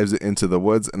 She drives it into the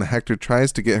woods, and Hector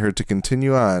tries to get her to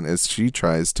continue on as she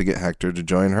tries to get Hector to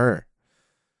join her.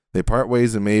 They part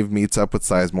ways, and Maeve meets up with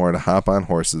Sizemore to hop on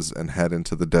horses and head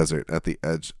into the desert at the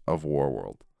edge of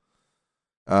Warworld.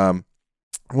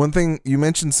 One thing, you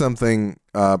mentioned something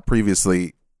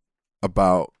previously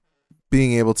about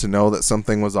being able to know that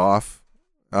something was off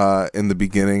in the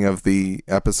beginning of the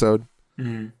episode.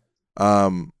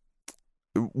 Mm-hmm.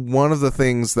 One of the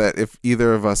things that if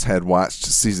either of us had watched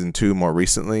season 2 more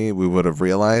recently, we would have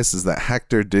realized is that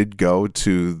Hector did go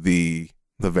to the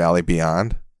Valley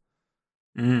Beyond,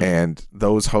 and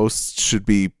those hosts should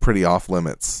be pretty off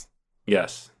limits.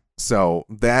 Yes. So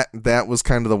that was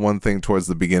kind of the one thing towards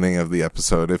the beginning of the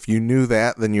episode. If you knew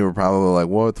that, then you were probably like,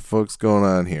 what the fuck's going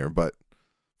on here? But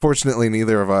fortunately,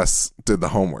 neither of us did the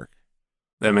homework.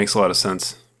 That makes a lot of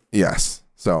sense. Yes.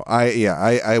 So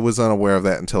I was unaware of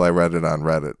that until I read it on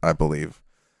Reddit, I believe.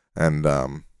 And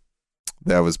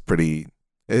that was pretty,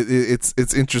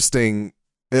 it's interesting.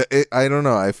 I don't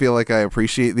know. I feel like I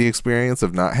appreciate the experience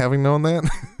of not having known that.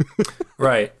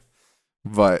 Right.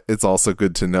 But it's also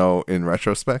good to know in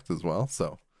retrospect as well.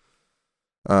 So,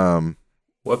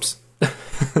 Whoops.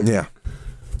 yeah.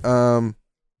 But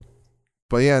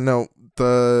yeah, no,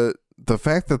 the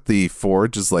fact that the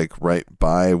forge is like right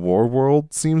by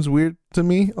Warworld seems weird to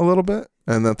me a little bit,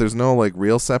 and that there's no like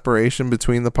real separation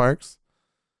between the parks.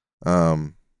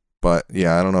 But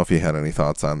yeah, I don't know if you had any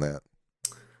thoughts on that.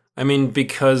 I mean,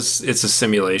 because it's a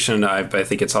simulation, I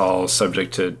think it's all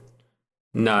subject to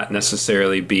not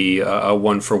necessarily be a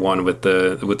one for one with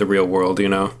the real world, you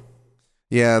know?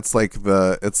 Yeah, it's like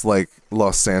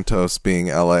Los Santos being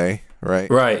LA, right?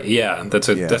 Right, yeah. That's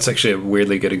actually a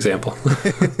weirdly good example.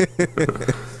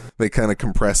 They kind of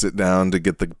compress it down to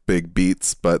get the big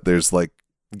beats, but there's like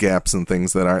gaps and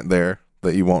things that aren't there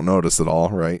that you won't notice at all,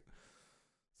 right?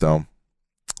 So,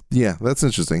 yeah, that's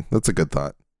interesting. That's a good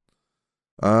thought.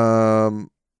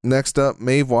 Next up,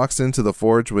 Maeve walks into the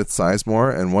forge with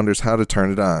Sizemore and wonders how to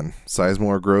turn it on.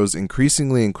 Sizemore grows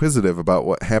increasingly inquisitive about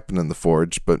what happened in the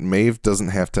forge, but Maeve doesn't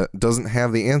have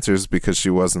the answers because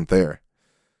she wasn't there.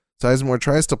 Sizemore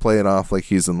tries to play it off like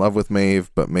he's in love with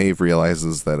Maeve, but Maeve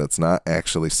realizes that it's not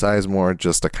actually Sizemore,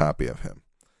 just a copy of him.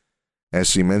 As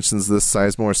she mentions this,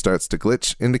 Sizemore starts to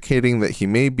glitch, indicating that he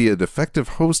may be a defective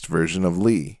host version of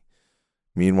Lee.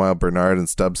 Meanwhile, Bernard and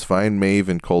Stubbs find Maeve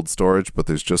in cold storage, but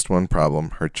there's just one problem.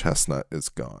 Her chestnut is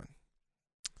gone.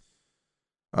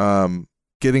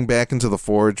 Getting back into the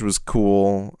forge was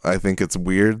cool. I think it's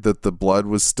weird that the blood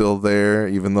was still there,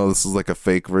 even though this is like a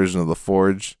fake version of the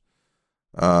forge.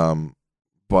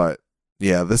 But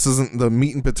yeah, this isn't the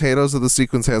meat and potatoes of the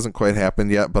sequence hasn't quite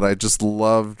happened yet, but I just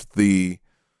loved this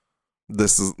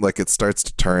is like it starts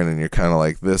to turn and you're kind of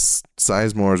like, this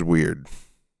Sizemore is weird.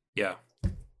 Yeah.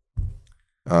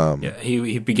 Yeah,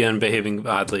 he began behaving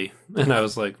oddly, and I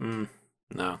was like, no,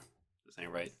 this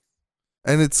ain't right.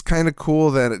 And it's kind of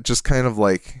cool that it just kind of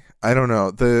like, I don't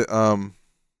know,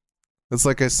 it's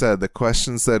like I said, the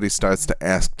questions that he starts to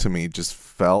ask to me just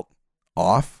felt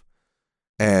off,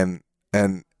 and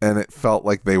it felt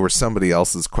like they were somebody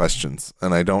else's questions,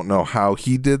 and I don't know how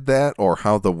he did that or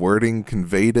how the wording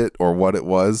conveyed it or what it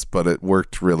was, but it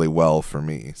worked really well for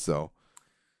me. So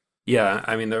yeah,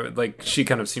 I mean, like she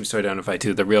kind of seems to identify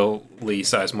too. The real Lee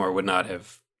Sizemore would not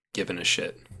have given a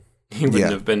shit. He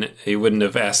wouldn't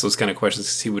have asked those kind of questions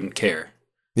because he wouldn't care.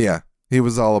 Yeah, he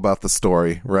was all about the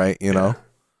story, right? You know,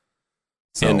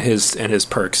 so. and his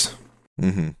perks.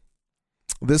 Mm-hmm.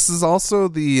 This is also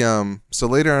the so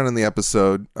later on in the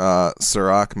episode,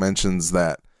 Serac mentions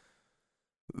that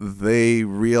they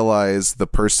realize the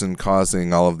person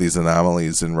causing all of these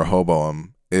anomalies in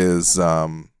Rehoboam is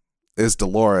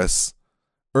Dolores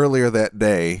earlier that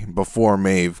day before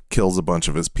Maeve kills a bunch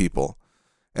of his people.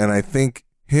 And I think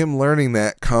him learning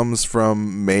that comes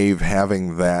from Maeve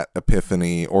having that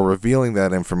epiphany or revealing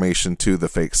that information to the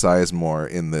fake Sizemore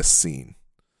in this scene.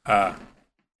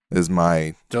 Is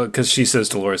my... Because she says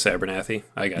Dolores Abernathy.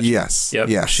 I got you. Yes. Yep.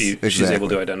 Yes, she's exactly. able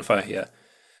to identify. Yeah.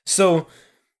 So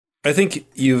I think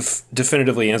you've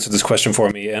definitively answered this question for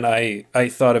me, and I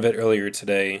thought of it earlier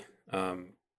today,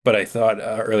 but I thought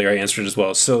earlier I answered it as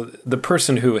well. So the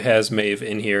person who has Maeve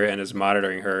in here and is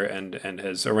monitoring her and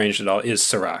has arranged it all is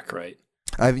Serac, right?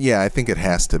 I think it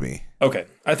has to be. Okay,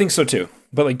 I think so too.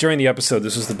 But like during the episode,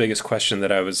 this was the biggest question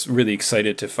that I was really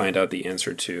excited to find out the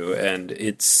answer to, and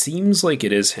it seems like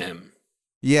it is him.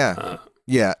 Yeah.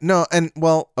 Yeah. No, and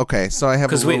well, okay, so I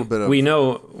have a little bit of... We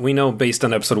know based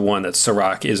on episode 1 that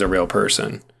Serac is a real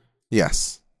person.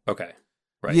 Yes. Okay.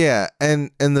 Right. Yeah,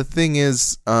 and the thing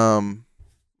is, I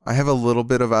have a little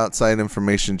bit of outside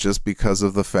information just because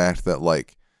of the fact that,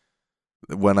 like,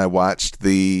 when I watched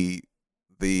the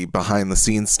behind the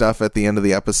scenes stuff at the end of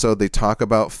the episode, they talk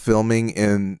about filming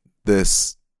in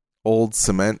this old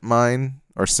cement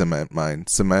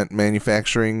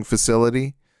manufacturing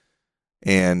facility,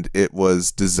 and it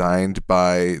was designed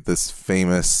by this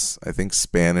famous, I think,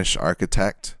 Spanish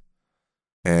architect,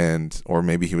 or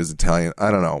maybe he was Italian. I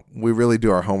don't know. We really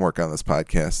do our homework on this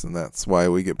podcast, and that's why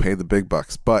we get paid the big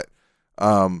bucks. But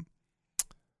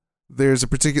there's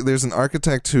an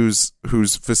architect whose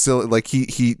facility, like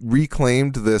he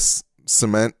reclaimed this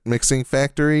cement mixing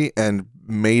factory and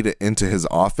made it into his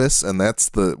office, and that's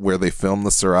where they filmed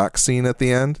the Serac scene at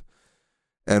the end.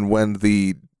 And when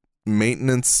the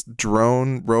maintenance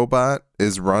drone robot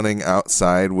is running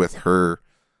outside with her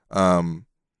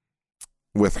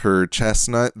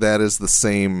chestnut, that is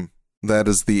the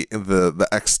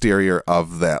exterior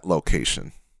of that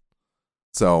location.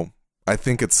 So I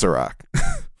think it's Serac.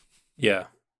 Yeah.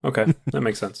 Okay. That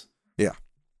makes sense. Yeah.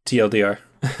 TLDR.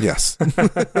 Yes.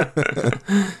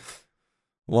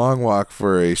 Long walk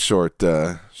for a short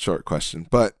question.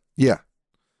 But yeah.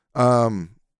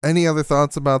 Any other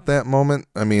thoughts about that moment?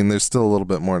 I mean, there's still a little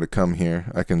bit more to come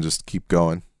here. I can just keep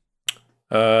going.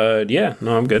 Yeah.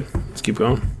 No, I'm good. Let's keep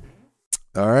going.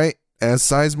 All right. As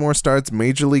Sizemore starts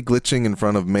majorly glitching in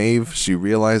front of Maeve, she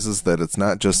realizes that it's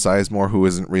not just Sizemore who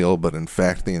isn't real, but in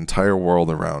fact the entire world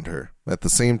around her. At the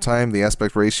same time, the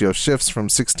aspect ratio shifts from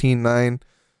 16:9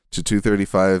 to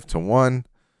 235:1,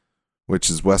 which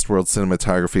is Westworld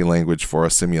cinematography language for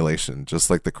a simulation, just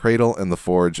like the Cradle and the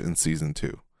Forge in Season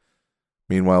 2.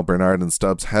 Meanwhile, Bernard and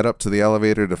Stubbs head up to the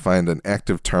elevator to find an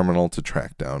active terminal to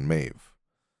track down Maeve.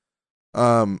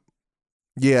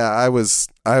 Yeah, I was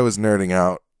nerding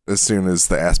out as soon as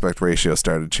the aspect ratio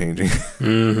started changing.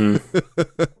 Mm-hmm.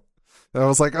 I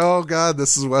was like, oh god,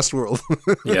 this is Westworld.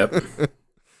 Yep.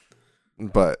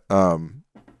 But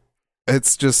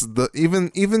it's just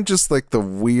even just like the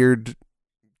weird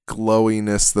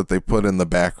glowiness that they put in the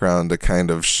background to kind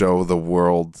of show the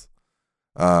world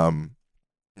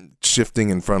shifting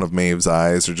in front of Maeve's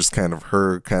eyes, or just kind of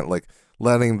her kind of like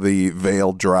letting the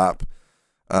veil drop.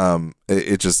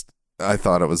 It just, I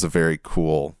thought it was a very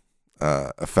cool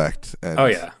effect. And oh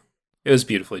yeah, it was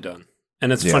beautifully done.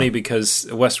 And it's funny because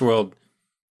Westworld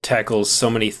tackles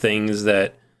so many things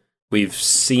that we've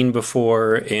seen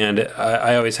before, and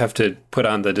I always have to put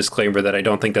on the disclaimer that I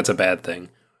don't think that's a bad thing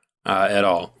at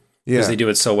all, because they do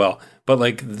it so well. But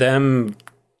like them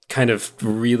kind of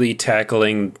really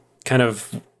tackling kind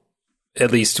of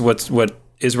at least what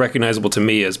is recognizable to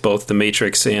me as both The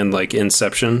Matrix and like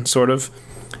Inception sort of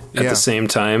at the same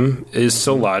time is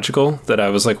so logical that I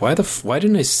was like, why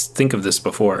didn't I think of this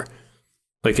before?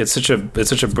 Like it's such a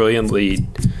brilliantly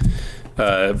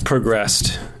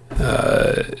progressed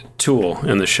tool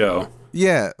in the show.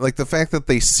 Yeah, like the fact that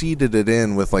they seeded it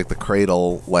in with like the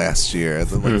Cradle last year,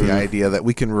 the idea that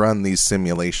we can run these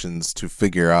simulations to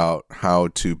figure out how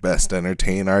to best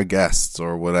entertain our guests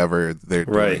or whatever they're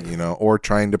doing, you know, or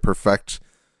trying to perfect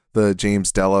the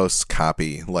James Delos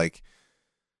copy. Like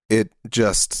it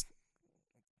just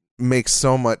makes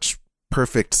so much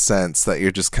perfect sense that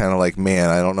you're just kind of like, man,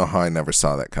 I don't know how I never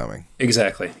saw that coming.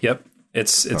 Exactly. Yep.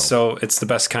 It's the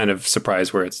best kind of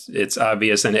surprise where it's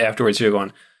obvious, and afterwards you're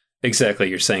going, exactly.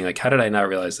 You're saying like, how did I not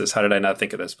realize this? How did I not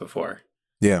think of this before?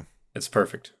 Yeah, it's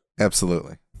perfect.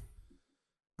 Absolutely.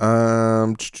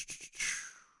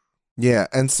 Yeah,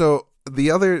 and so the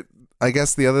other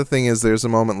thing is there's a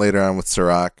moment later on with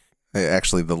Serac.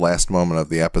 Actually, the last moment of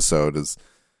the episode is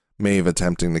Maeve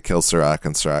attempting to kill Serac,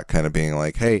 and Serac kind of being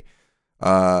like, "Hey,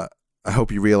 I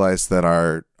hope you realize that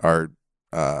our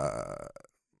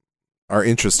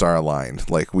interests are aligned.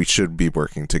 Like, we should be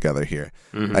working together here."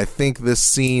 Mm-hmm. I think this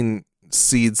scene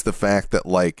seeds the fact that,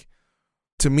 like,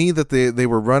 to me, that they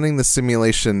were running the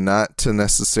simulation not to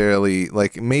necessarily,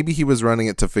 like, maybe he was running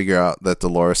it to figure out that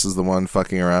Dolores is the one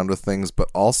fucking around with things,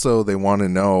 but also they want to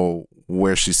know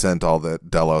where she sent all the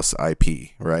Delos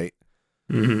IP, right?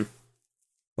 Mm-hmm.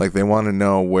 Like, they want to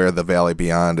know where the Valley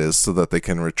Beyond is so that they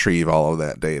can retrieve all of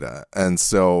that data. And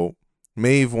so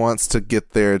Maeve wants to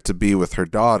get there to be with her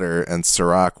daughter, and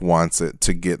Serac wants it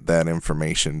to get that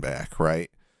information back,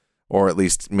 right? Or at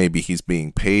least maybe he's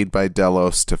being paid by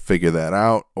Delos to figure that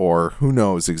out, or who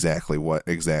knows exactly what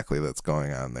that's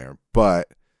going on there. But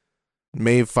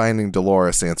Maeve finding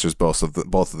Dolores answers both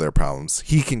of their problems.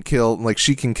 She can kill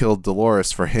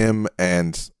Dolores for him,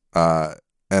 and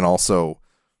also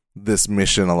this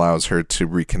mission allows her to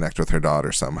reconnect with her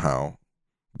daughter somehow,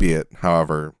 be it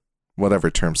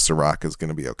whatever term Serac is going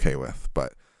to be okay with.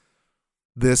 But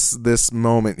this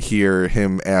moment here,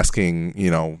 him asking,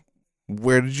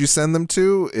 where did you send them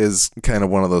to, is kind of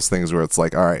one of those things where it's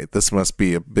like, all right, this must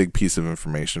be a big piece of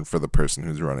information for the person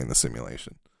who's running the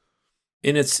simulation.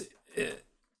 And it's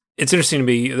interesting to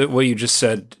me what you just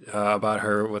said about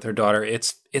her with her daughter.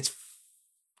 It's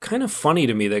kind of funny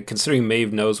to me that, considering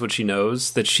Maeve knows what she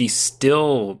knows, that she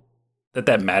still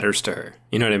that matters to her.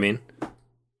 You know what I mean?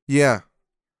 Yeah.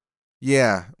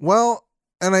 Well,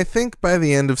 and I think by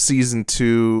the end of season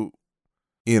 2,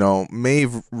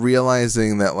 Maeve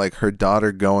realizing that, like, her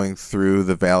daughter going through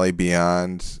the Valley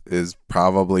Beyond is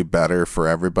probably better for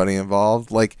everybody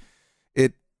involved. Like,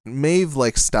 Maeve,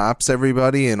 like, stops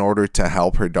everybody in order to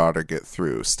help her daughter get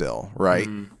through still, right?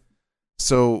 Mm-hmm.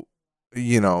 So,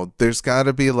 there's got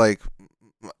to be, like,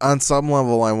 on some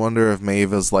level, I wonder if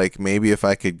Maeve is like, maybe if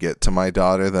I could get to my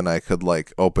daughter, then I could,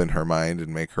 like, open her mind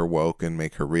and make her woke and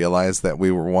make her realize that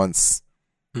we were once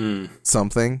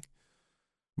something.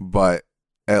 But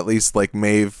at least, like,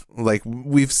 Maeve, like,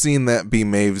 we've seen that be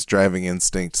Maeve's driving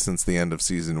instinct since the end of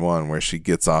season 1, where she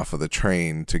gets off of the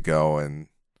train to go and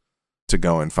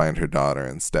find her daughter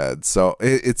instead. So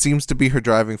it seems to be her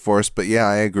driving force. But yeah,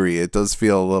 I agree. It does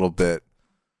feel a little bit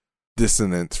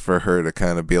dissonant for her to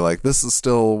kind of be like, this is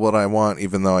still what I want,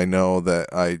 even though I know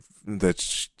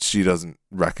that she doesn't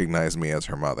recognize me as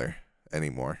her mother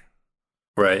anymore.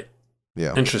 Right.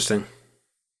 Yeah. Interesting.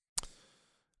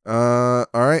 All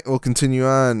right, we'll continue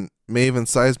on. Maeve and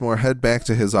Sizemore head back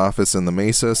to his office in the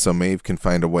Mesa so Maeve can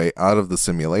find a way out of the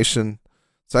simulation.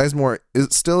 Sizemore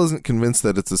still isn't convinced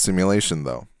that it's a simulation,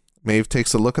 though. Maeve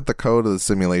takes a look at the code of the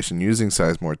simulation using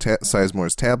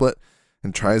Sizemore's tablet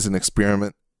and tries an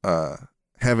experiment,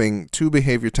 having two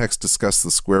behavior techs discuss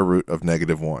the square root of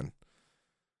 -1.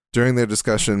 During their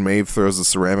discussion, Maeve throws a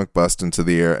ceramic bust into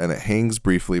the air and it hangs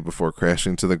briefly before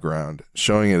crashing to the ground,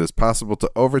 showing it is possible to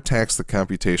overtax the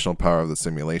computational power of the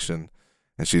simulation,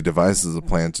 and she devises a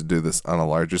plan to do this on a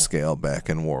larger scale back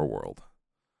in Warworld.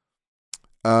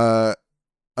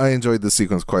 I enjoyed this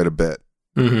sequence quite a bit.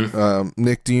 Mm-hmm.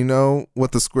 Nick, do you know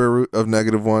what the square root of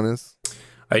 -1 is?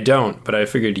 I don't, but I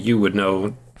figured you would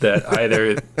know that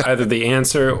either the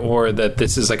answer, or that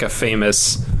this is like a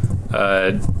famous,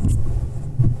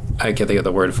 I can't think of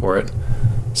the word for it,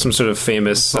 some sort of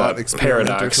famous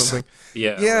paradox or something.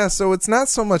 Yeah. So it's not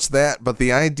so much that, but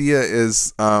the idea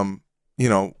is,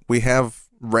 we have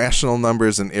rational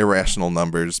numbers and irrational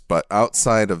numbers, but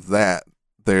outside of that,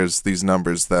 there's these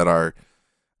numbers that are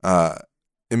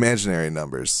imaginary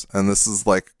numbers. And this is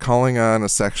like calling on a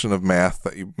section of math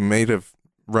that you may have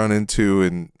run into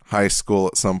in high school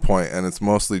at some point, and it's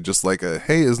mostly just like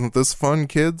hey, isn't this fun,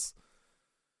 kids?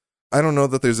 I don't know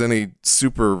that there's any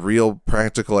super real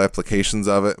practical applications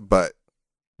of it, but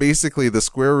basically the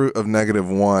square root of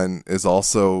 -1 is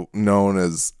also known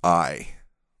as I,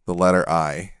 the letter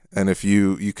I. And if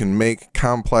you can make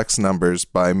complex numbers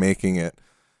by making it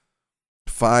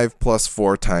 5 +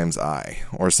 4 times I,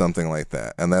 or something like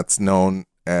that. And that's known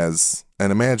as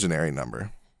an imaginary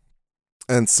number.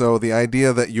 And so the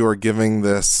idea that you're giving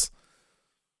this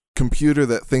computer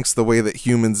that thinks the way that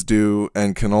humans do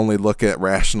and can only look at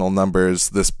rational numbers,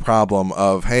 this problem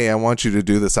of, hey, I want you to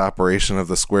do this operation of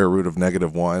the square root of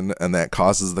 -1, and that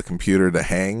causes the computer to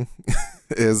hang,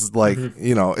 is like,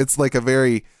 it's like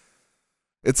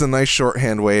it's a nice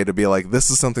shorthand way to be like,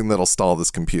 this is something that'll stall this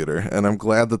computer. And I'm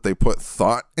glad that they put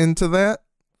thought into that,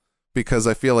 because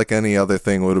I feel like any other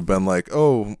thing would have been like,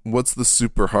 oh, what's the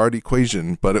super hard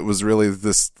equation? But it was really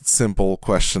this simple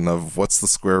question of what's the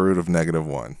square root of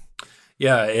 -1?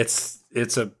 Yeah, it's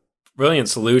a brilliant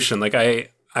solution. Like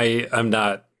I'm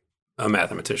not a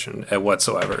mathematician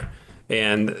whatsoever.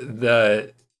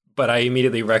 But I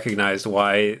immediately recognized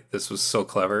why this was so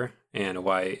clever and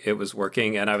why it was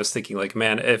working. And I was thinking, like,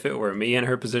 man, if it were me in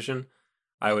her position,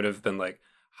 I would have been like,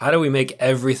 how do we make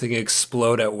everything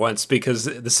explode at once? Because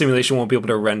the simulation won't be able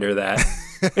to render that.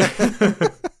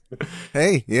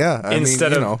 Hey, yeah.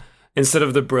 Instead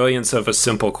of the brilliance of a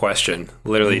simple question,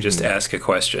 literally just ask a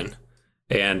question.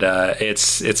 And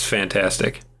it's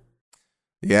fantastic.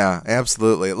 Yeah,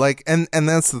 absolutely. Like, and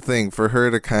that's the thing, for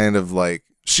her to kind of like,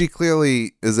 she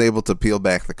clearly is able to peel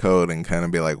back the code and kind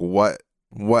of be like, what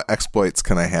exploits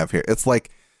can I have here? It's like,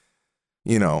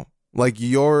 like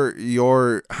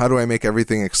your how do I make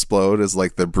everything explode is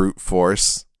like the brute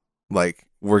force. Like,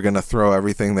 we're going to throw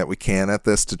everything that we can at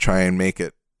this to try and make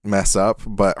it mess up.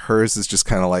 But hers is just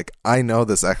kind of like, I know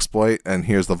this exploit and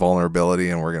here's the vulnerability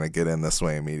and we're going to get in this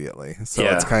way immediately. So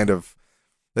yeah.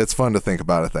 It's fun to think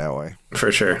about it that way.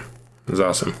 For sure. It was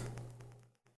awesome.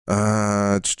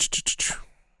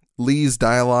 Lee's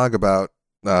dialogue about,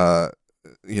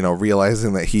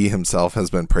 realizing that he himself has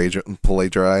been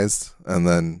plagiarized, and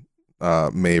then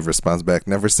Maeve responds back,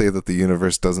 never say that the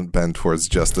universe doesn't bend towards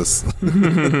justice.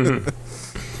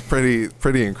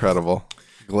 Pretty incredible.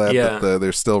 Glad that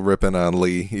they're still ripping on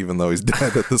Lee, even though he's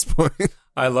dead at this point.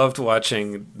 I loved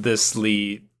watching this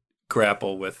Lee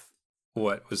grapple with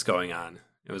what was going on.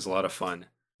 It was a lot of fun.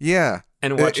 Yeah.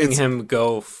 And watching him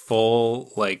go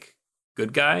full, like,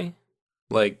 good guy.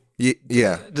 Like,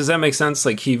 yeah. Does that make sense?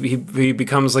 Like, he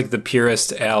becomes, like, the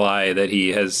purest ally that he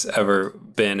has ever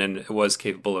been and was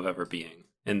capable of ever being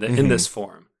in this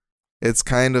form. It's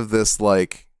kind of this,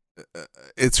 like,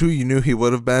 it's who you knew he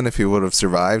would have been if he would have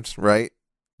survived, right?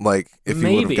 Like, if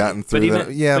he would have gotten through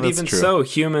that. Yeah, that's true. But even so,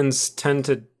 humans tend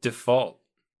to default,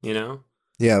 Yeah,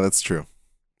 that's true.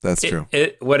 That's true.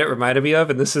 What it reminded me of,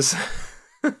 and this is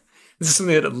this is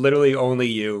something that literally only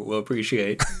you will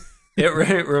appreciate. It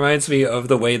reminds me of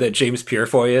the way that James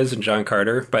Purefoy is in John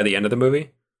Carter by the end of the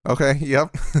movie. Okay,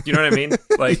 yep. You know what I mean?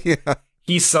 Like,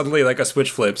 he's suddenly like a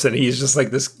switch flips, and he's just like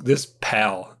this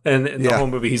pal. And in the whole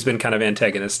movie, he's been kind of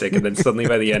antagonistic, and then suddenly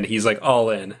by the end, he's like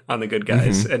all in on the good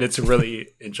guys, and it's really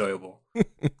enjoyable.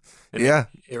 And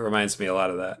it reminds me a lot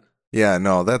of that. Yeah,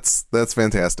 no, that's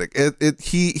fantastic.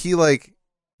 He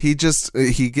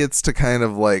gets to kind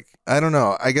of like, I don't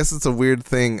know, I guess it's a weird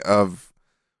thing of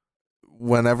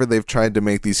whenever they've tried to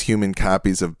make these human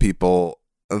copies of people,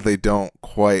 they don't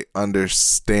quite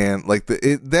understand. Like,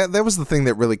 that was the thing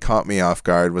that really caught me off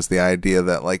guard, was the idea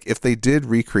that, like, if they did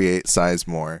recreate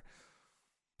Sizemore,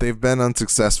 they've been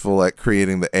unsuccessful at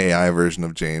creating the AI version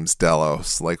of James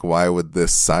Delos. Like, why would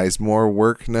this Sizemore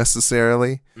work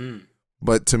necessarily?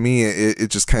 But to me, it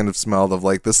just kind of smelled of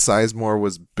like, this Sizemore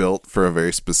was built for a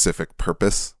very specific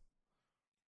purpose.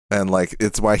 And like,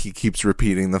 it's why he keeps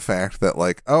repeating the fact that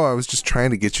like, oh, I was just trying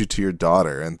to get you to your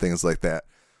daughter and things like that.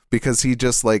 Because he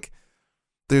just like,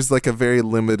 there's like a very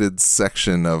limited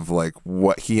section of like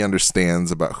what he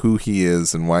understands about who he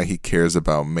is and why he cares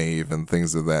about Maeve and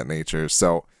things of that nature.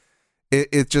 So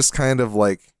it just kind of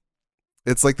like,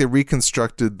 it's like they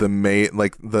reconstructed the Maeve,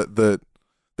 like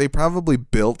they probably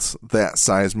built that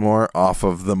Sizemore off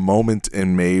of the moment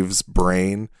in Maeve's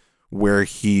brain where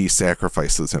he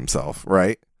sacrifices himself,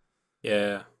 right?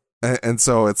 Yeah. And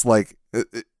so it's like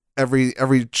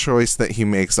every choice that he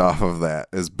makes off of that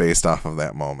is based off of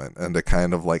that moment. And to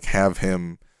kind of like have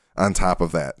him on top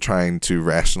of that, trying to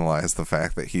rationalize the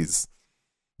fact that he's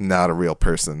not a real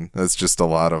person, it's just a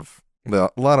lot of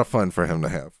fun for him to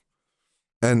have.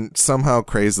 And somehow,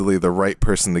 crazily, the right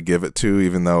person to give it to,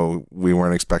 even though we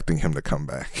weren't expecting him to come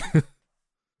back.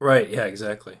 Right, yeah,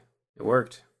 exactly. It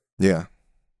worked. Yeah.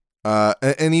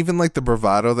 And even like the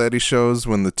bravado that he shows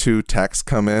when the two techs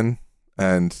come in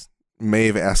and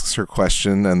Maeve asks her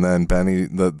question, and then Benny,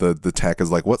 the tech,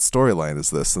 is like, what storyline is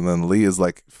this? And then Lee is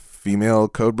like, female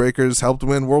codebreakers helped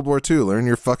win World War II. Learn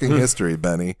your fucking history,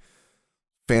 Benny.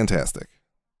 Fantastic.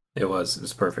 It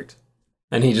was perfect.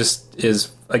 And he just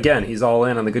is, again, he's all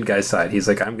in on the good guy's side. He's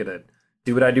like, I'm going to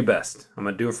do what I do best. I'm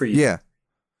going to do it for you. Yeah.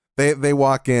 They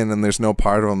walk in and there's no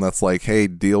part of them that's like, hey,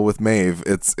 deal with Maeve.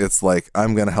 It's like,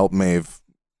 I'm going to help Maeve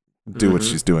do what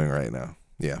she's doing right now.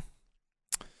 Yeah.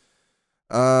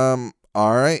 All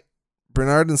right.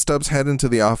 Bernard and Stubbs head into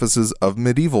the offices of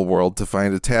Medieval World to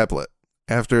find a tablet.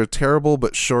 After a terrible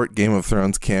but short Game of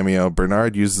Thrones cameo,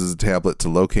 Bernard uses a tablet to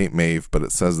locate Maeve, but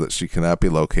it says that she cannot be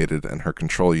located and her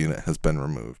control unit has been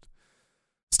removed.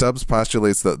 Stubbs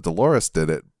postulates that Dolores did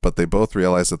it, but they both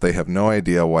realize that they have no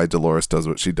idea why Dolores does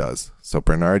what she does. So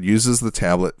Bernard uses the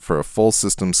tablet for a full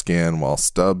system scan while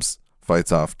Stubbs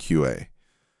fights off QA.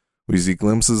 We see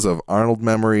glimpses of Arnold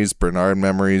memories, Bernard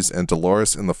memories, and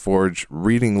Dolores in the Forge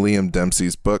reading Liam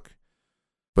Dempsey's book,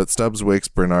 but Stubbs wakes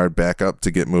Bernard back up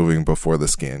to get moving before the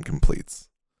scan completes.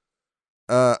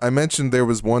 I mentioned there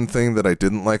was one thing that I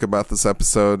didn't like about this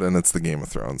episode, and it's the Game of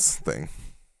Thrones thing.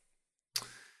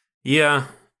 Yeah.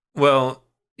 Well,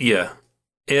 yeah.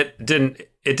 It didn't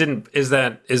is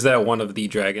that one of the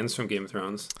dragons from Game of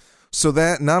Thrones? So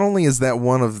that not only is that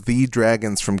one of the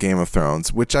dragons from Game of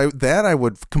Thrones, which I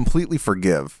would completely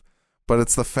forgive, but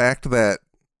it's the fact that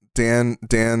David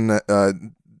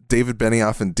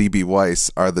Benioff and D.B. Weiss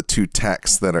are the two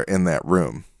techs that are in that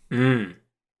room.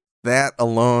 That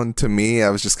alone, to me, I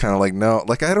was just kind of like, no,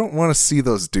 like I don't want to see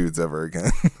those dudes ever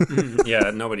again.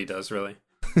 Yeah, nobody does really.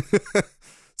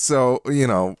 So,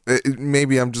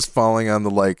 maybe I'm just falling on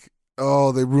the like,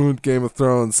 oh, they ruined Game of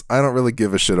Thrones. I don't really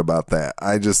give a shit about that.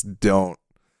 I just don't.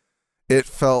 It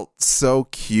felt so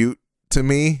cute to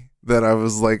me that I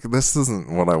was like, this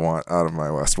isn't what I want out of my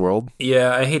Westworld.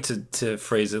 Yeah, I hate to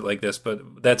phrase it like this,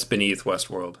 but that's beneath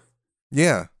Westworld.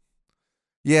 Yeah.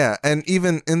 Yeah, and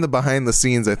even in the behind the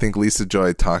scenes, I think Lisa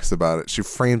Joy talks about it. She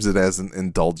frames it as an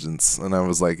indulgence. And I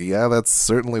was like, yeah, that's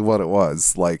certainly what it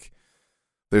was. Like,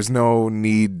 there's no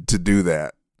need to do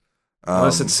that.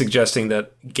 Unless it's suggesting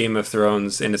that Game of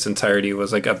Thrones in its entirety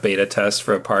was like a beta test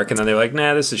for a park, and then they're like,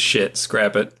 nah, this is shit,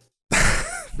 scrap it.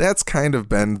 That's kind of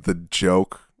been the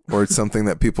joke, or something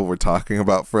that people were talking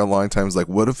about for a long time. It's like,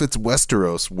 what if it's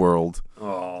Westeros World?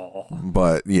 Oh.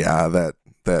 But yeah,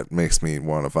 that makes me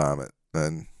want to vomit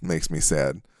and makes me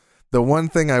sad. The one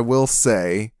thing I will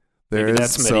say, Maybe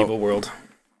that's Medieval World.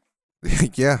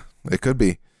 Yeah, it could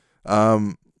be.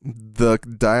 The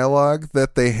dialogue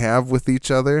that they have with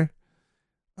each other,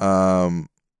 DB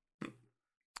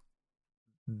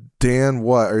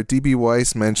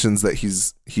Weiss mentions that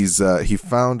he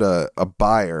found a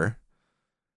buyer,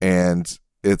 and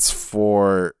it's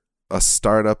for a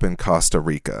startup in Costa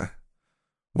Rica,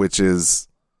 which is,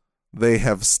 they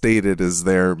have stated, is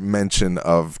their mention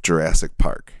of Jurassic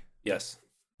Park. Yes.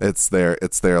 It's their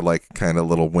like kind of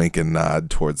little wink and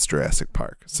nod towards Jurassic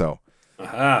Park. So,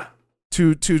 aha.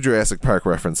 Two Jurassic Park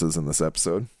references in this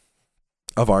episode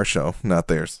of our show, not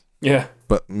theirs. Yeah,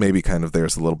 but maybe kind of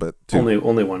theirs a little bit too.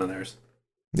 Only one of theirs.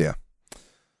 Yeah.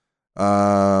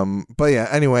 But yeah.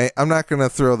 Anyway, I'm not gonna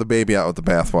throw the baby out with the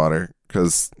bathwater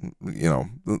because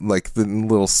like the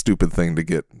little stupid thing to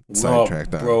get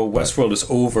sidetracked on. Bro, Westworld is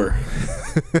over.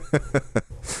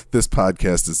 This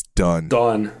podcast is done.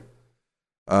 Done.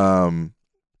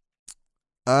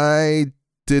 I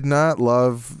did not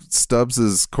love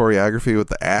Stubbs's choreography with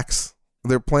the axe.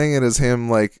 They're playing it as him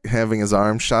like having his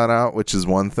arm shot out, which is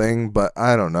one thing, but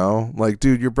I don't know. Like,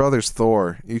 dude, your brother's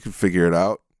Thor. You can figure it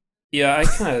out. Yeah, I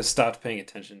kind of stopped paying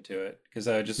attention to it because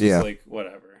I just was like,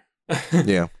 whatever.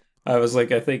 Yeah. I was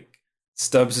like, I think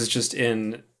Stubbs is just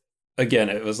in, again,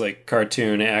 it was like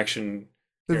cartoon action.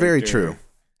 Very true.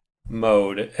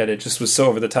 Mode, and it just was so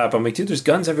over the top. I'm like, dude, there's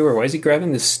guns everywhere. Why is he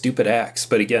grabbing this stupid axe?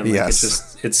 But again, like,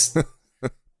 it's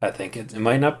I think it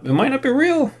might not be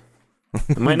real.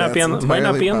 It might not be on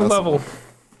the level.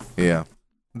 Yeah.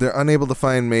 They're unable to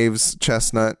find Maeve's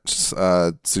chestnut,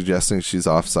 suggesting she's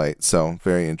off-site. So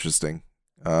very interesting,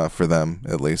 for them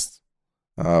at least.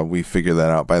 We figure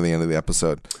that out by the end of the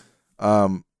episode.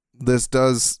 This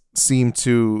does seem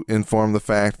to inform the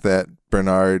fact that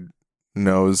Bernard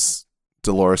knows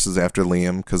Dolores is after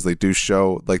Liam, because they do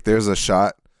show, like, there's a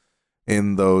shot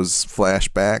in those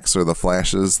flashbacks or the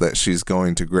flashes that she's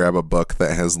going to grab a book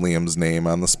that has Liam's name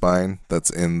on the spine that's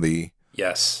in the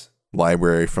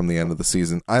library from the end of the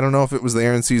season. I don't know if it was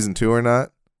there in season 2 or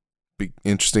not. Be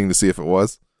interesting to see if it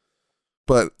was.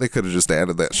 But they could have just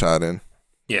added that shot in.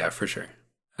 Yeah, for sure.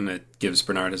 And it gives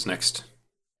Bernard his next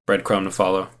breadcrumb to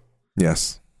follow.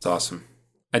 Yes. It's awesome.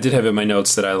 I did have in my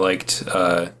notes that I liked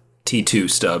T2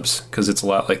 Stubbs, because it's a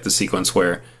lot like the sequence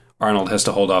where Arnold has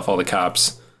to hold off all the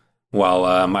cops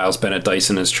while Miles Bennett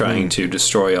Dyson is trying to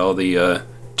destroy all the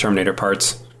Terminator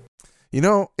parts.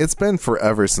 It's been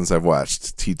forever since I've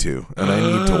watched T2, and I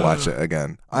need to watch it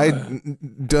again.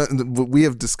 We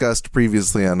have discussed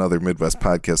previously on other Midwest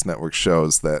Podcast Network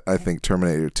shows that I think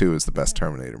Terminator 2 is the best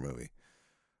Terminator movie.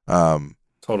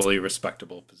 Totally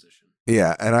respectable position.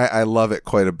 Yeah, and I love it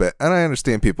quite a bit. And I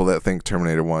understand people that think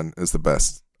Terminator 1 is the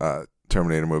best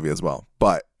Terminator movie as well.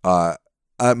 But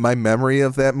my memory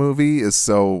of that movie is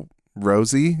so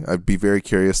rosy. I'd be very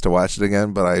curious to watch it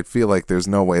again, but I feel like there's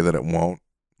no way that it won't.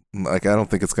 Like, I don't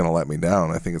think it's going to let me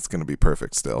down. I think it's going to be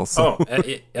perfect still. So.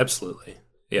 Absolutely.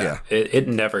 Yeah. It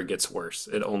never gets worse.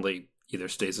 It only either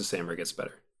stays the same or gets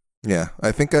better. Yeah,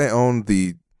 I think I owned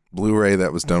the Blu-ray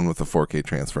that was done with a 4K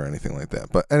transfer or anything like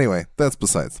that. But anyway, that's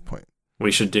besides the point.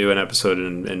 We should do an episode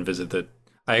and visit the...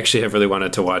 I actually have really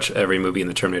wanted to watch every movie in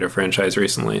the Terminator franchise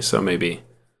recently, so maybe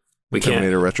we can...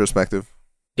 Terminator retrospective?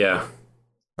 Yeah.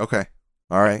 Okay.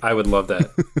 All right. I would love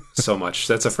that so much.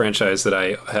 That's a franchise that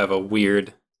I have a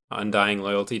weird, undying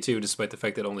loyalty to, despite the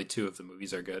fact that only 2 of the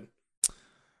movies are good.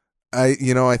 I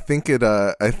think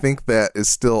that is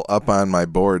still up on my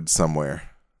board somewhere.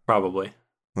 Probably.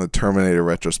 The Terminator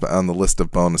retrospect on the list of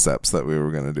bonus eps that we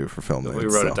were going to do for Film Night. We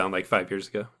wrote it down like 5 years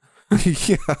ago.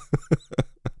 Yeah.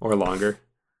 Or longer.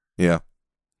 Yeah.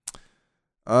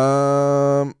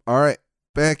 All right.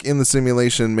 Back in the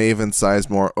simulation, Maeve and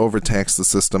Sizemore overtax the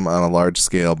system on a large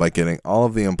scale by getting all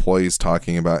of the employees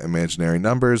talking about imaginary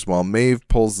numbers, while Maeve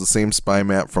pulls the same spy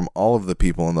map from all of the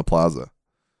people in the plaza.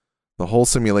 The whole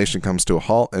simulation comes to a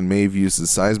halt, and Maeve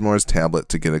uses Sizemore's tablet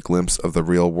to get a glimpse of the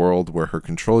real world where her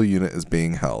control unit is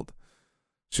being held.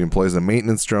 She employs a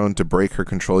maintenance drone to break her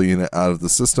control unit out of the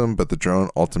system, but the drone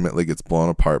ultimately gets blown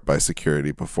apart by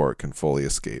security before it can fully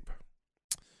escape.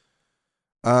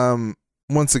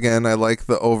 Once again, I like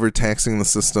the overtaxing the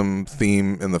system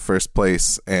theme in the first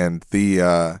place, and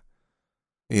the,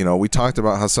 we talked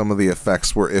about how some of the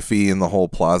effects were iffy in the whole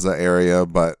plaza area,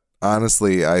 but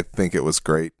honestly, I think it was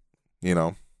great.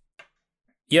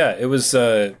 Yeah, it was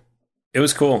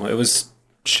cool. It was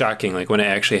shocking. Like when it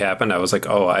actually happened, I was like,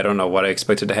 oh, I don't know what I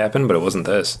expected to happen, but it wasn't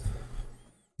this.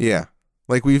 Yeah.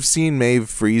 Like we've seen Maeve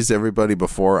freeze everybody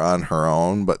before on her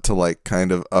own, but to like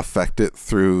kind of affect it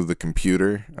through the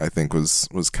computer, I think was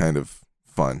kind of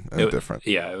fun and different.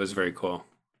 Yeah, it was very cool.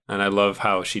 And I love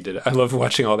how she did it. I love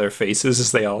watching all their faces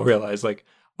as they all realize like,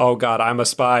 oh God, I'm a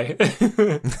spy.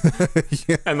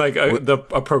 Yeah. And like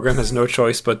a program has no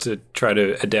choice but to try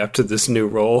to adapt to this new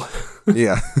role.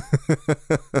 Yeah.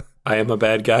 I am a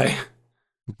bad guy.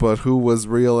 But who was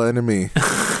real enemy?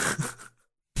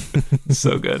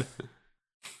 So good.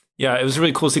 Yeah, it was a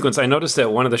really cool sequence. I noticed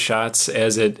that one of the shots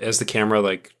as the camera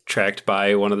like tracked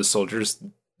by one of the soldiers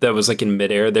that was like in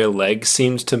midair, their leg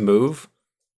seemed to move.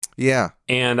 Yeah.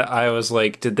 And I was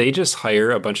like, did they just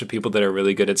hire a bunch of people that are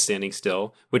really good at standing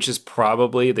still? Which is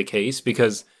probably the case,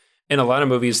 because in a lot of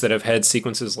movies that have had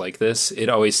sequences like this, it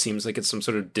always seems like it's some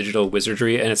sort of digital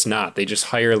wizardry, and it's not. They just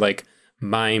hire like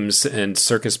mimes and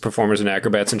circus performers and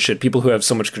acrobats and shit, people who have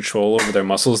so much control over their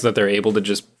muscles that they're able to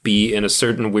just be in a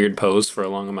certain weird pose for a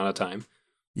long amount of time.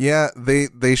 Yeah,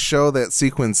 they show that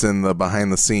sequence in the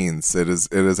behind the scenes. It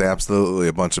is absolutely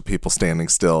a bunch of people standing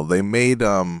still. They made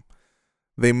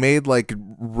like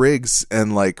rigs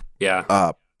and like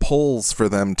poles for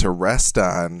them to rest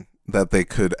on that they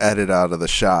could edit out of the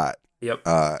shot. Yep.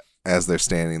 As they're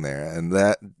standing there, and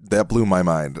that blew my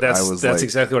mind. That's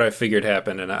exactly what I figured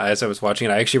happened. And as I was watching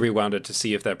it, I actually rewound it to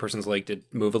see if that person's leg did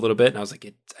move a little bit, and I was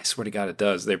like, I swear to God, it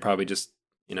does. They probably just,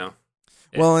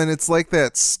 Well, and it's like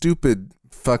that stupid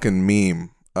fucking meme.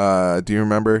 Do you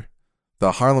remember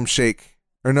the Harlem Shake?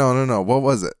 Or no. What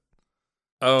was it?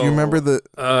 Oh, do you remember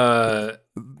the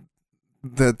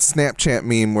Snapchat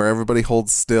meme where everybody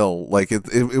holds still? Like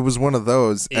it was one of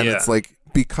those, and it's like,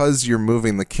 because you're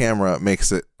moving the camera, it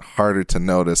makes it harder to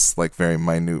notice like very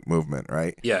minute movement,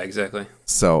 right? Yeah, exactly.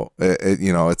 So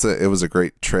it was a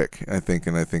great trick, I think,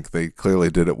 and I think they clearly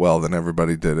did it well. Then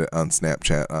everybody did it on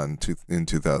Snapchat in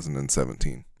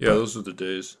 2017. Yeah, those were the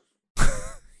days.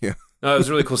 Yeah, no, it was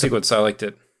a really cool sequence. I liked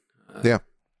it. Yeah,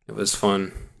 it was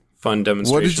fun demonstration.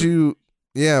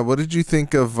 What did you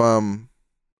think of?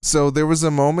 So there was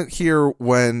a moment here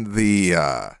when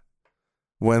the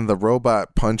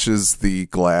robot punches the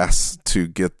glass to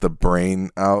get the brain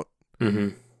out,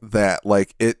 that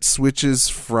like it switches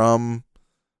from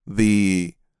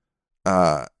the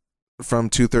from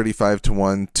 235 to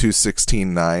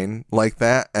 216:9 like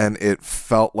that, and it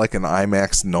felt like an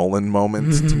IMAX Nolan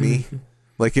moment to me.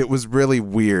 Like it was really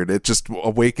weird. It just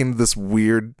awakened this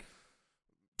weird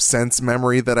sense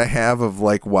memory that I have of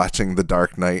like watching The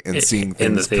Dark Knight and seeing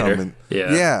things come.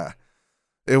 Yeah,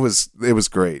 it was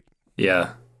great.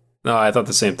 Yeah. No, I thought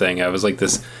the same thing. I was like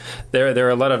this. There are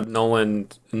a lot of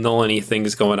Nolan-y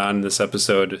things going on in this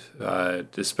episode,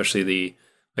 especially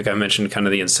like I mentioned, kind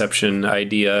of the Inception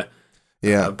idea.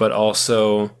 Yeah. But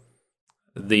also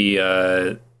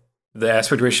the the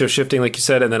aspect ratio shifting, like you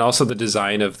said, and then also the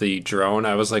design of the drone.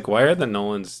 I was like, why are the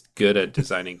Nolans good at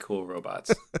designing cool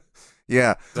robots?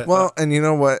 Yeah. Well, and you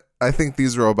know what? I think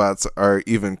these robots are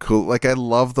even cool. Like, I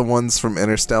love the ones from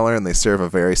Interstellar, and they serve a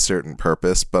very certain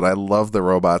purpose, but I love the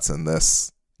robots in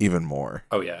this even more.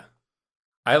 Oh, yeah.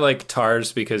 I like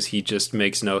TARS because he just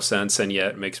makes no sense and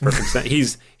yet makes perfect sense.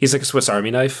 He's like a Swiss Army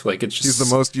knife. Like, it's just... He's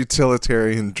the most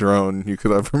utilitarian drone you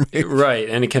could ever make. Right,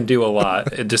 and it can do a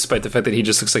lot, despite the fact that he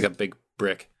just looks like a big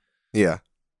brick. Yeah.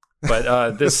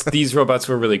 But these robots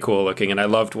were really cool looking, and I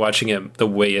loved watching it. The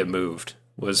way it moved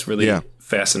was really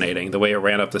fascinating. The way it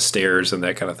ran up the stairs and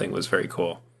that kind of thing was very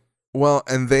cool. Well,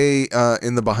 and they,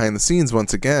 in the behind the scenes,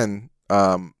 once again,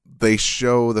 they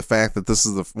show the fact that this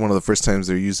is one of the first times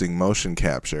they're using motion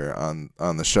capture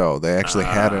on the show. They actually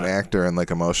had an actor in like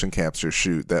a motion capture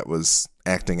shoot that was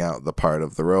acting out the part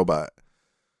of the robot.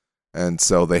 And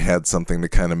so they had something to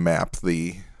kind of map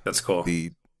That's cool.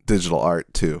 the digital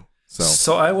art too.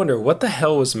 So I wonder, what the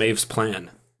hell was Maeve's plan?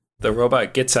 The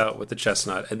robot gets out with the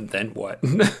chestnut, and then what?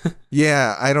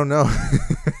 Yeah, I don't know.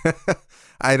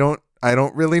 I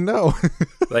don't really know.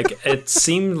 Like, it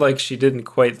seemed like she didn't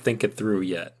quite think it through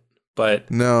yet.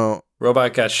 But no.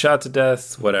 Robot got shot to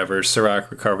death, whatever. Serac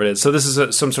recovered it. So this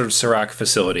is some sort of Serac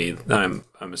facility, I'm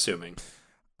assuming.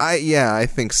 I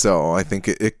think so. I think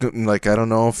it like, I don't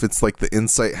know if it's like the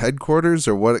Insight headquarters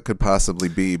or what it could possibly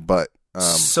be, but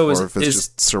or if it's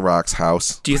just Serac's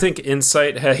house. Do you think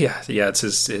Insight it's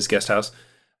his guest house.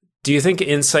 Do you think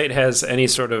Insight has any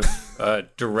sort of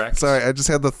direct... Sorry, I just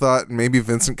had the thought maybe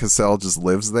Vincent Cassell just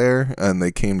lives there and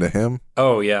they came to him.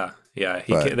 Oh, yeah. Yeah,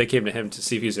 they came to him to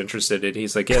see if he's interested, and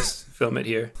he's like, yes, film it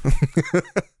here.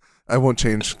 I won't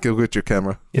change. Go get your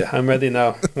camera. Yeah, I'm ready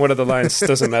now. What are the lines?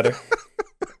 Doesn't matter.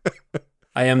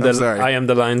 I am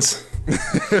the lines.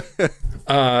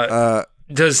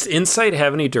 Does Insight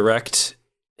have any direct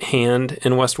hand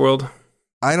in Westworld?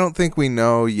 I don't think we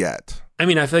know yet. I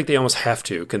mean, I feel like they almost have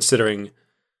to, considering...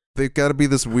 They've got to be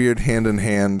this weird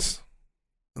hand-in-hand...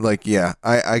 Like, yeah,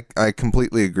 I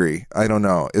completely agree. I don't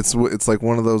know. It's like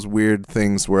one of those weird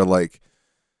things where, like,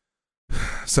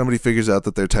 somebody figures out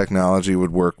that their technology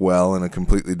would work well in a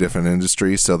completely different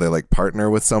industry, so they, like, partner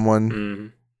with someone. Mm-hmm.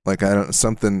 Like,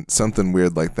 something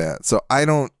weird like that. So I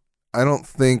don't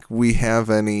think we have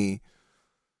any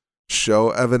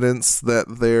show evidence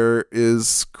that there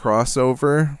is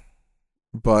crossover,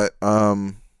 but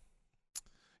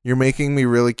you're making me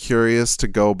really curious to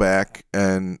go back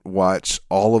and watch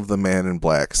all of the Man in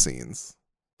Black scenes.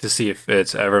 To see if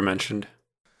it's ever mentioned.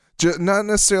 Not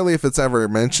necessarily if it's ever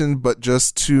mentioned, but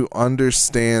just to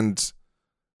understand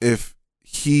if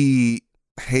he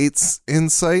hates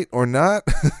Insight or not.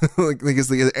 Like,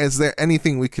 is there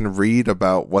anything we can read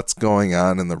about what's going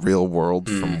on in the real world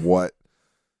from what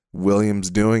William's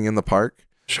doing in the park?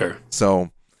 Sure. So,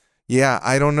 yeah,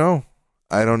 I don't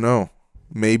know.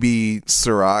 Maybe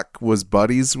Serac was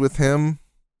buddies with him.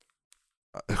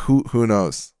 Who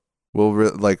knows?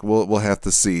 We'll have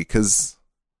to see. Because,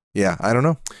 yeah, I don't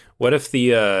know. What if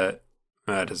it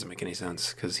doesn't make any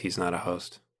sense because he's not a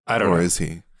host. I don't know. Or is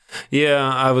he? Yeah,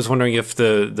 I was wondering if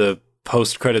the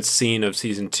post-credits scene of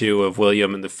season 2 of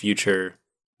William in the future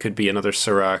could be another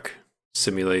Serac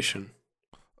simulation.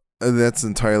 That's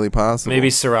entirely possible. Maybe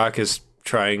Serac is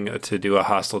trying to do a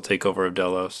hostile takeover of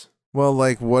Delos. Well,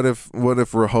 like, what if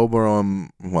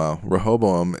Rehoboam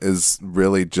is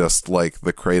really just like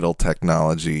the Cradle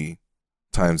technology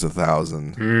times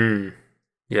 1,000?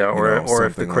 Yeah, or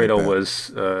if the Cradle like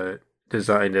was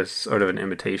designed as sort of an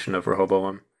imitation of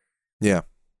Rehoboam. Yeah.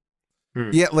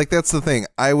 Yeah, like, that's the thing.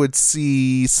 I would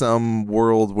see some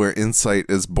world where Insight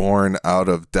is born out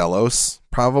of Delos,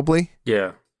 probably.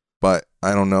 Yeah. But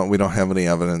I don't know. We don't have any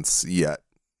evidence yet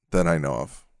that I know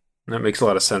of. That makes a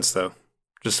lot of sense, though.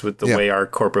 Just with the way our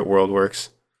corporate world works.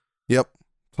 Yep.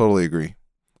 Totally agree.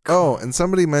 Oh, and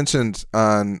somebody mentioned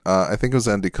on, I think it was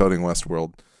on Decoding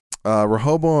Westworld,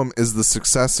 Rehoboam is the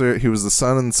successor. He was the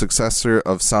son and successor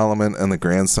of Solomon and the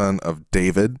grandson of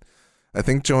David. I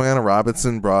think Joanna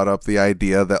Robinson brought up the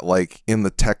idea that, like, in the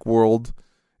tech world,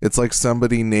 it's like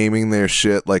somebody naming their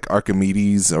shit like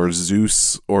Archimedes or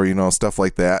Zeus or, you know, stuff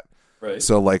like that. Right.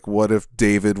 So, like, what if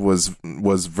David was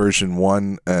version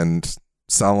 1 and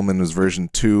Solomon was version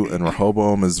 2 and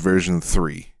Rehoboam is version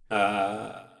 3?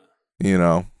 You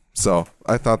know? So,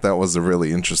 I thought that was a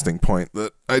really interesting point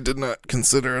that I did not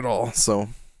consider at all, so.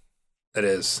 That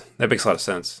makes a lot of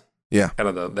sense. Yeah. Kind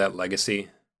of that legacy.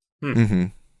 Mm-hmm.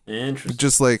 Interesting.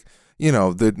 Just like, you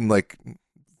know, like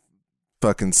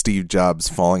fucking Steve Jobs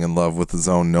falling in love with his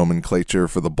own nomenclature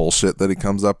for the bullshit that he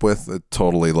comes up with. It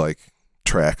totally, like,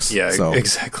 tracks. Yeah, so.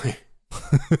 Exactly.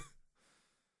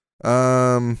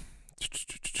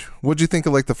 What'd you think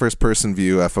of like the first person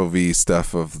view FOV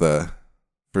stuff of the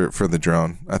for the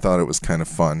drone? I thought it was kind of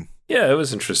fun. Yeah, it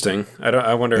was interesting.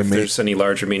 I wonder if there's any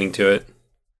larger meaning to it.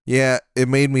 Yeah, it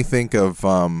made me think of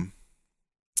watching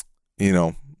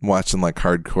like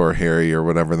Hardcore Harry or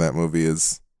whatever that movie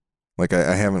is. Like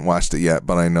I haven't watched it yet,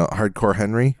 but I know Hardcore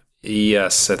Henry.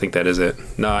 Yes, I think that is it.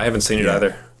 No, I haven't seen it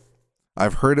either.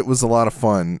 I've heard it was a lot of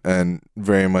fun and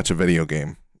very much a video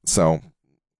game. So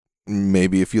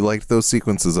maybe if you liked those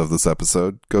sequences of this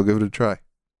episode, go give it a try.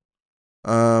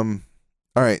 All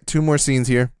right, 2 more scenes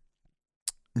here.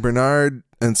 Bernard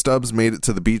and Stubbs made it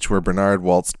to the beach where Bernard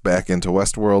waltzed back into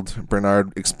Westworld.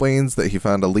 Bernard explains that he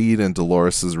found a lead in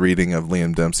Dolores' reading of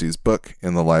Liam Dempsey's book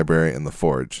in the library in the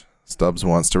Forge. Stubbs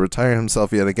wants to retire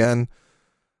himself yet again,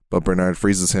 but Bernard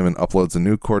freezes him and uploads a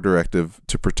new core directive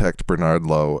to protect Bernard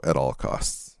Lowe at all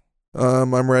costs.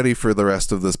 I'm ready for the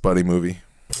rest of this buddy movie.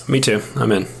 Me too.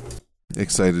 I'm in.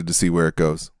 Excited to see where it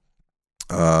goes.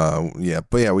 We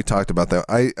talked about that.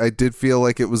 I did feel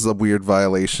like it was a weird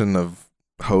violation of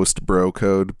host bro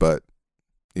code, but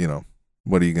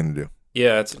what are you gonna do?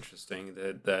 Yeah, it's interesting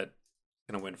that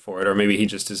gonna win for it, or maybe he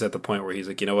just is at the point where he's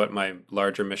like, you know what, my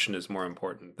larger mission is more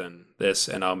important than this,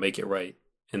 and I'll make it right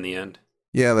in the end.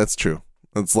 Yeah, that's true.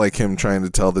 It's like him trying to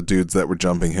tell the dudes that were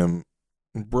jumping him,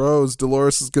 bros,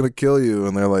 Dolores is gonna kill you,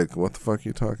 and they're like, what the fuck are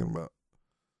you talking about?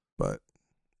 But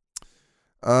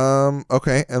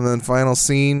okay, and then final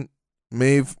scene.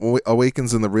 Maeve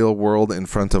awakens in the real world in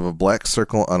front of a black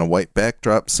circle on a white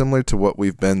backdrop, similar to what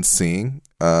we've been seeing.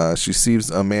 She sees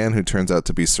a man who turns out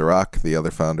to be Serac, the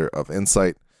other founder of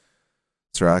Insight.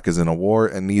 Serac is in a war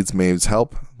and needs Maeve's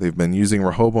help. They've been using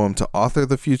Rehoboam to author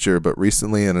the future, but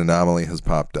recently an anomaly has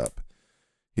popped up.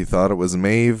 He thought it was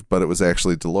Maeve, but it was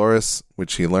actually Dolores,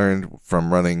 which he learned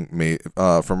from running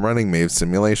Maeve's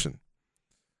simulation.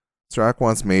 Serac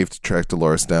wants Maeve to track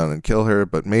Dolores down and kill her,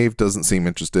 but Maeve doesn't seem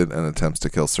interested and attempts to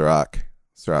kill Serac.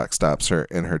 Serac stops her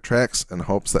in her tracks and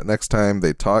hopes that next time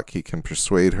they talk, he can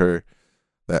persuade her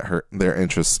that their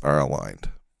interests are aligned.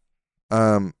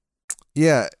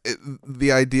 The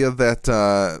idea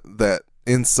that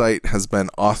Insight has been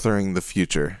authoring the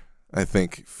future, I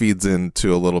think, feeds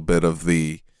into a little bit of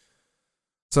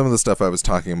some of the stuff I was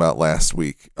talking about last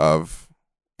week of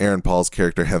Aaron Paul's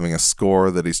character having a score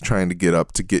that he's trying to get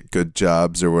up to get good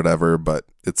jobs or whatever, but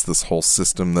it's this whole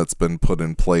system that's been put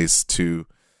in place to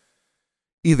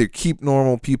either keep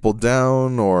normal people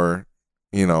down or,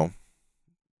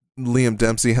 Liam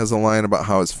Dempsey has a line about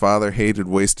how his father hated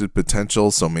wasted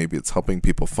potential, so maybe it's helping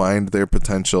people find their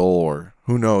potential, or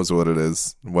who knows what it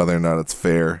is, whether or not it's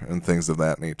fair and things of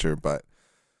that nature, but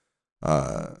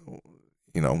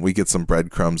we get some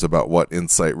breadcrumbs about what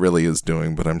Insight really is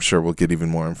doing, but I'm sure we'll get even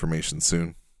more information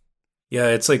soon. Yeah,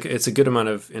 it's a good amount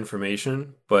of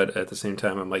information, but at the same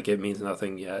time, I'm like, it means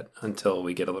nothing yet until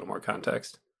we get a little more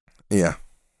context. Yeah,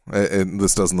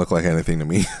 this doesn't look like anything to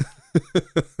me.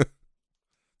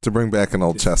 To bring back an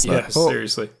old chestnut. Yeah,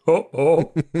 seriously.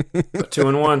 Oh.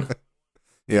 2-in-1.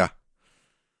 Yeah.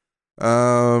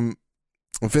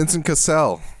 Vincent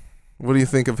Cassel. What do you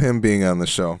think of him being on the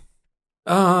show?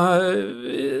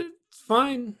 It's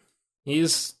fine.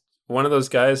 He's one of those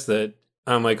guys that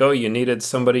I'm like, oh, you needed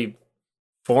somebody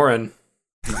foreign.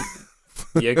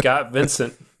 You got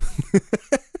Vincent.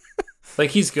 Like,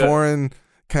 he's good. Foreign,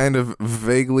 kind of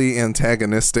vaguely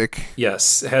antagonistic.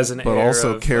 Yes, has an but air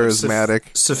also of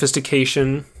charismatic,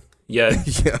 sophistication, yet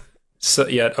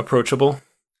yet approachable.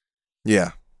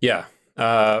 Yeah.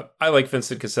 I like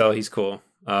Vincent Cassel. He's cool.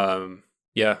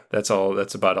 That's all.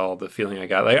 That's about all the feeling I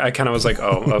got. Like, I kind of was like,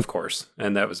 oh, of course,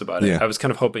 and that was about it. I was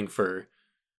kind of hoping for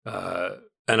an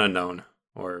unknown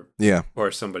or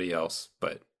somebody else,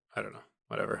 but I don't know.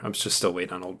 Whatever. I'm just still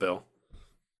waiting on old Bill.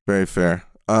 Very fair.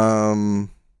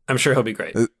 I'm sure he'll be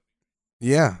great. I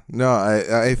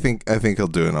think he'll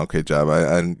do an okay job.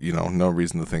 I no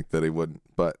reason to think that he wouldn't.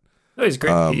 But no, he's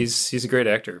great. He's a great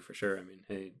actor for sure. I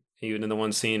mean, even in the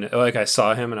one scene, like, I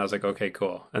saw him and I was like, okay,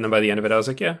 cool. And then by the end of it, I was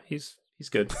like, yeah, he's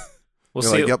good. We'll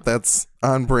see. Like, yep, that's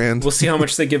on brand. We'll see how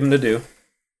much they give him to do.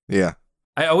 Yeah.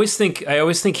 I always think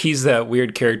he's that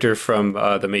weird character from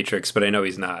The Matrix, but I know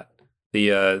he's not.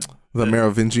 The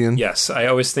Merovingian? Yes, I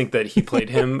always think that he played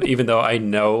him, even though I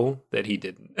know that he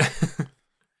didn't.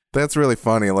 That's really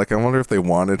funny. Like, I wonder if they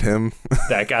wanted him.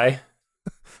 That guy?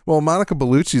 Well, Monica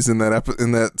Bellucci's in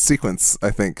that sequence, I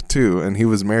think, too, and he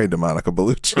was married to Monica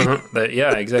Bellucci.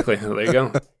 Yeah, exactly. There you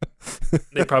go.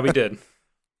 They probably did.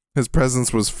 His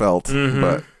presence was felt,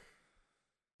 but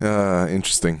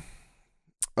interesting.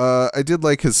 I did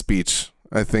like his speech.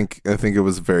 I think it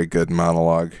was a very good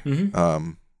monologue.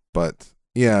 But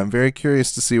yeah, I'm very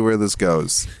curious to see where this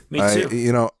goes. Me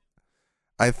too.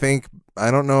 I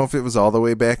don't know if it was all the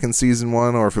way back in season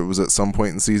 1 or if it was at some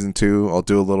point in season 2. I'll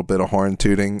do a little bit of horn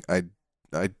tooting. I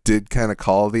did kind of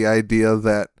call the idea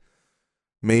that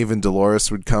Maeve and Dolores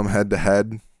would come head to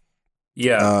head.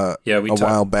 Yeah,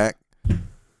 while back.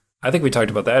 I think we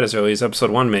talked about that as early as episode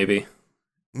 1, maybe.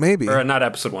 Or not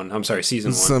episode 1. I'm sorry,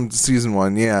 season 1. Season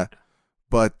 1, yeah.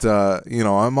 But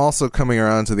I'm also coming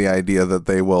around to the idea that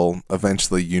they will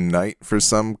eventually unite for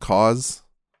some cause.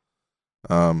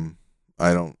 I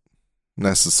don't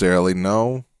necessarily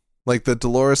know. Like, the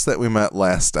Dolores that we met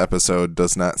last episode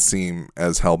does not seem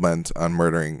as hellbent on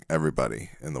murdering everybody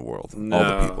in the world. No, all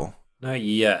the people. Not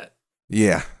yet.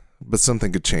 Yeah, but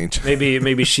something could change.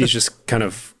 Maybe she's just kind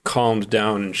of calmed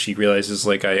down and she realizes,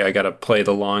 like, I got to play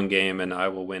the long game and I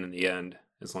will win in the end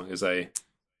as long as I,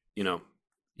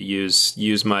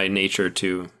 use my nature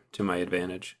to my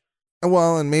advantage.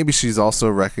 Well, and maybe she's also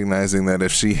recognizing that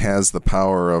if she has the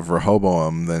power of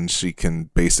Rehoboam, then she can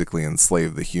basically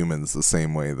enslave the humans the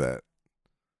same way that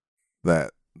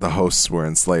the hosts were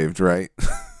enslaved, right?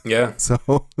 Yeah.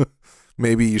 So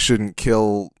maybe you shouldn't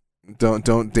kill.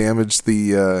 Don't damage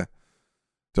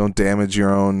don't damage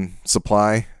your own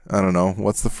supply. I don't know.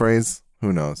 What's the phrase?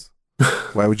 Who knows?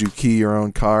 Why would you key your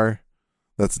own car?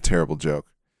 That's a terrible joke.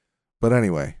 But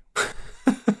anyway.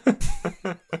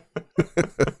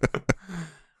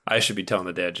 I should be telling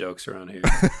the dad jokes around here.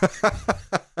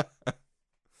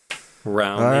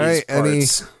 Around all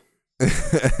these right,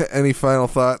 parts. Any final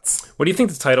thoughts? What do you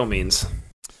think the title means?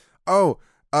 Oh,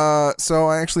 so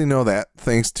I actually know that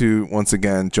thanks to, once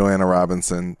again, Joanna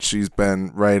Robinson. She's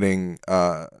been writing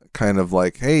kind of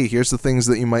like, hey, here's the things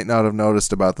that you might not have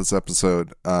noticed about this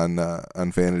episode on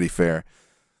Vanity Fair.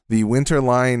 The Winter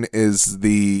Line is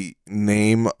the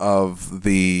name of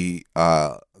the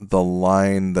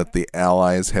line that the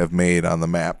Allies have made on the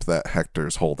map that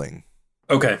Hector's holding.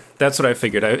 Okay, that's what I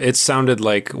figured. It sounded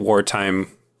like wartime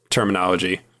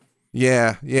terminology.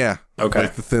 Yeah. Okay.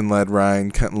 Like the thin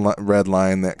red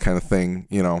line, that kind of thing.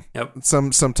 Yep.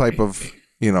 Some type of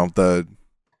the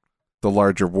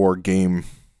larger war game.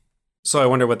 So I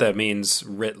wonder what that means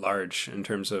writ large in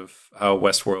terms of how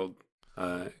Westworld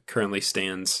currently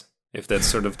stands. If that's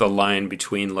sort of the line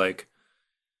between like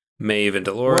Maeve and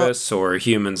Dolores, or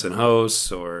humans and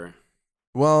hosts, or...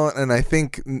 Well, and I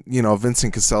think,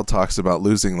 Vincent Cassell talks about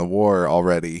losing the war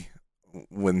already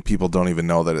when people don't even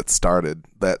know that it started,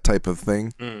 that type of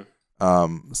thing.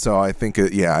 So I think,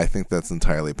 I think that's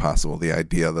entirely possible. The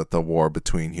idea that the war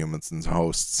between humans and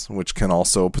hosts, which can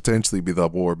also potentially be the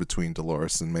war between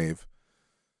Dolores and Maeve.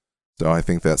 So I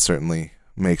think that certainly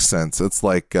makes sense. It's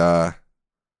like,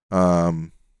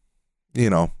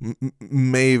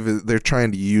 Maeve, they're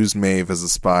trying to use Maeve as a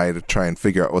spy to try and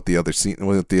figure out what the other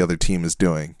team is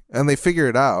doing. And they figure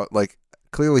it out. Like,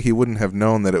 clearly he wouldn't have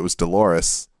known that it was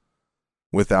Dolores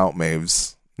without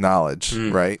Maeve's knowledge,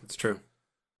 right? That's true.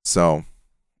 So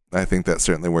I think that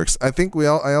certainly works. I think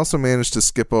I also managed to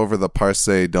skip over the Parce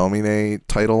Domine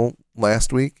title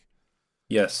last week.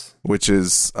 Yes. Which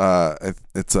is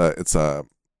it's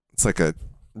like a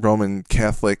Roman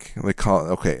Catholic,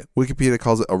 Wikipedia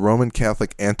calls it a Roman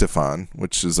Catholic antiphon,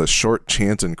 which is a short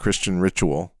chant in Christian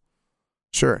ritual.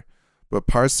 Sure. But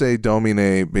Parce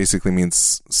Domine basically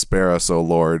means spare us, O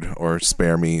Lord, or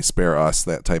spare me, spare us,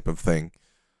 that type of thing.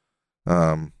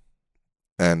 And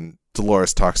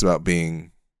Dolores talks about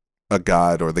being a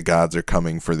god, or the gods are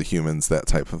coming for the humans, that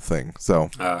type of thing. So,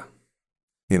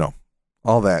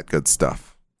 all that good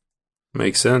stuff.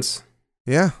 Makes sense.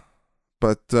 Yeah.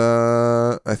 But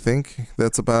I think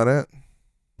that's about it.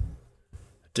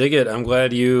 Dig it. I'm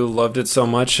glad you loved it so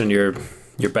much and you're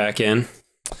back in.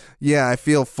 Yeah, I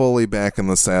feel fully back in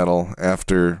the saddle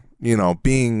after,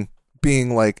 being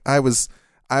like I was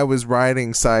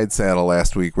riding side saddle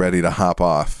last week ready to hop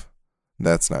off.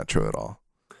 That's not true at all.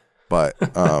 But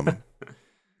it'd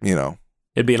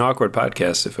be an awkward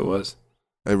podcast if it was.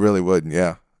 It really would.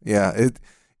 Yeah. Yeah, and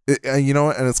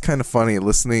it's kind of funny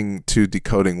listening to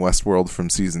Decoding Westworld from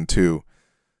season 2.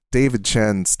 David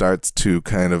Chen starts to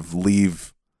kind of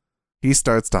leave. He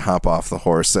starts to hop off the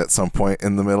horse at some point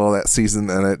in the middle of that season,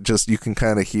 and you can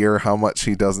kind of hear how much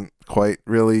he doesn't quite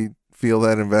really feel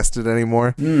that invested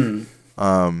anymore.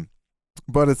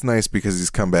 But it's nice because he's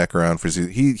come back around for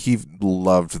season. He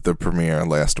loved the premiere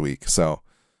last week, so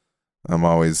I'm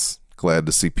always glad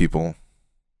to see people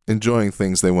enjoying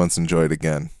things they once enjoyed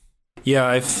again. Yeah,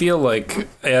 I feel like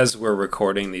as we're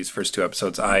recording these first 2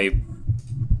 episodes, I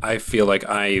feel like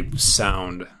I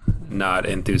sound not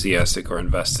enthusiastic or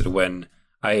invested when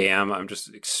I'm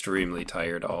just extremely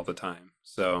tired all the time.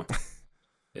 So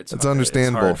it's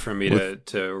understandable. It's hard for me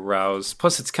to rouse.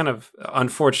 Plus, it's kind of,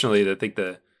 unfortunately, I think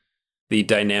the the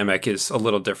dynamic is a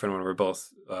little different when we're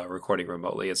both recording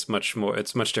remotely. It's much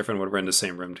different when we're in the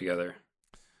same room together.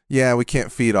 Yeah, we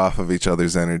can't feed off of each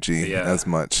other's energy as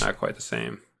much. Not quite the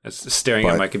same. It's staring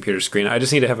at my computer screen. I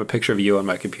just need to have a picture of you on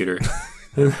my computer.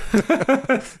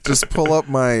 Just pull up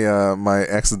my my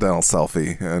accidental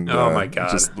selfie and oh my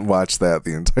God, just watch that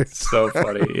the entire time. So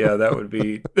funny. Yeah, that would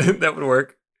be that would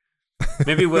work.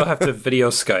 Maybe we'll have to video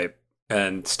Skype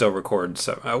and still record.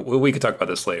 So we could talk about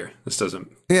this later. This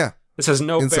doesn't. Yeah. This has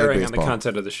no Inside bearing baseball. on the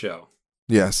content of the show.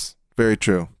 Yes, very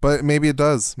true. But maybe it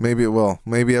does. Maybe it will.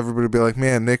 Maybe everybody will be like,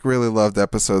 man, Nick really loved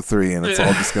episode 3, and it's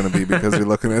all just going to be because you're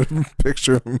looking at a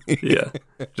picture of me. Yeah,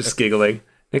 just giggling.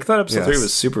 Nick thought episode 3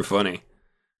 was super funny.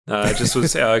 It just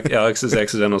was Alex's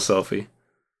accidental selfie.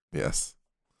 Yes.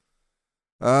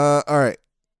 All right.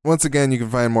 Once again, you can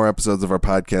find more episodes of our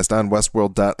podcast on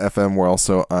westworld.fm. We're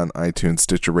also on iTunes,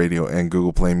 Stitcher Radio, and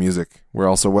Google Play Music. We're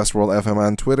also Westworld FM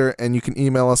on Twitter, and you can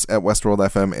email us at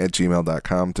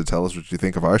westworldfm@gmail.com to tell us what you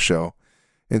think of our show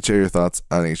and share your thoughts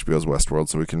on HBO's Westworld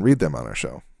so we can read them on our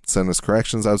show. Send us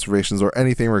corrections, observations, or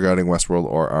anything regarding Westworld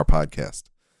or our podcast.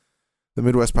 The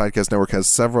Midwest Podcast Network has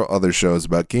several other shows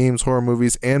about games, horror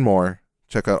movies, and more.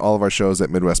 Check out all of our shows at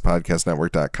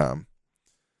midwestpodcastnetwork.com.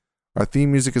 Our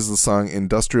theme music is the song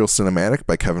Industrial Cinematic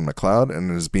by Kevin MacLeod, and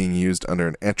it is being used under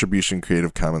an Attribution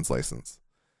Creative Commons license.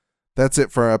 That's it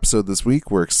for our episode this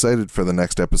week. We're excited for the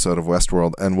next episode of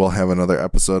Westworld, and we'll have another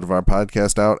episode of our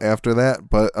podcast out after that.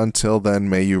 But until then,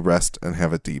 may you rest and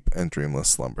have a deep and dreamless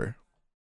slumber.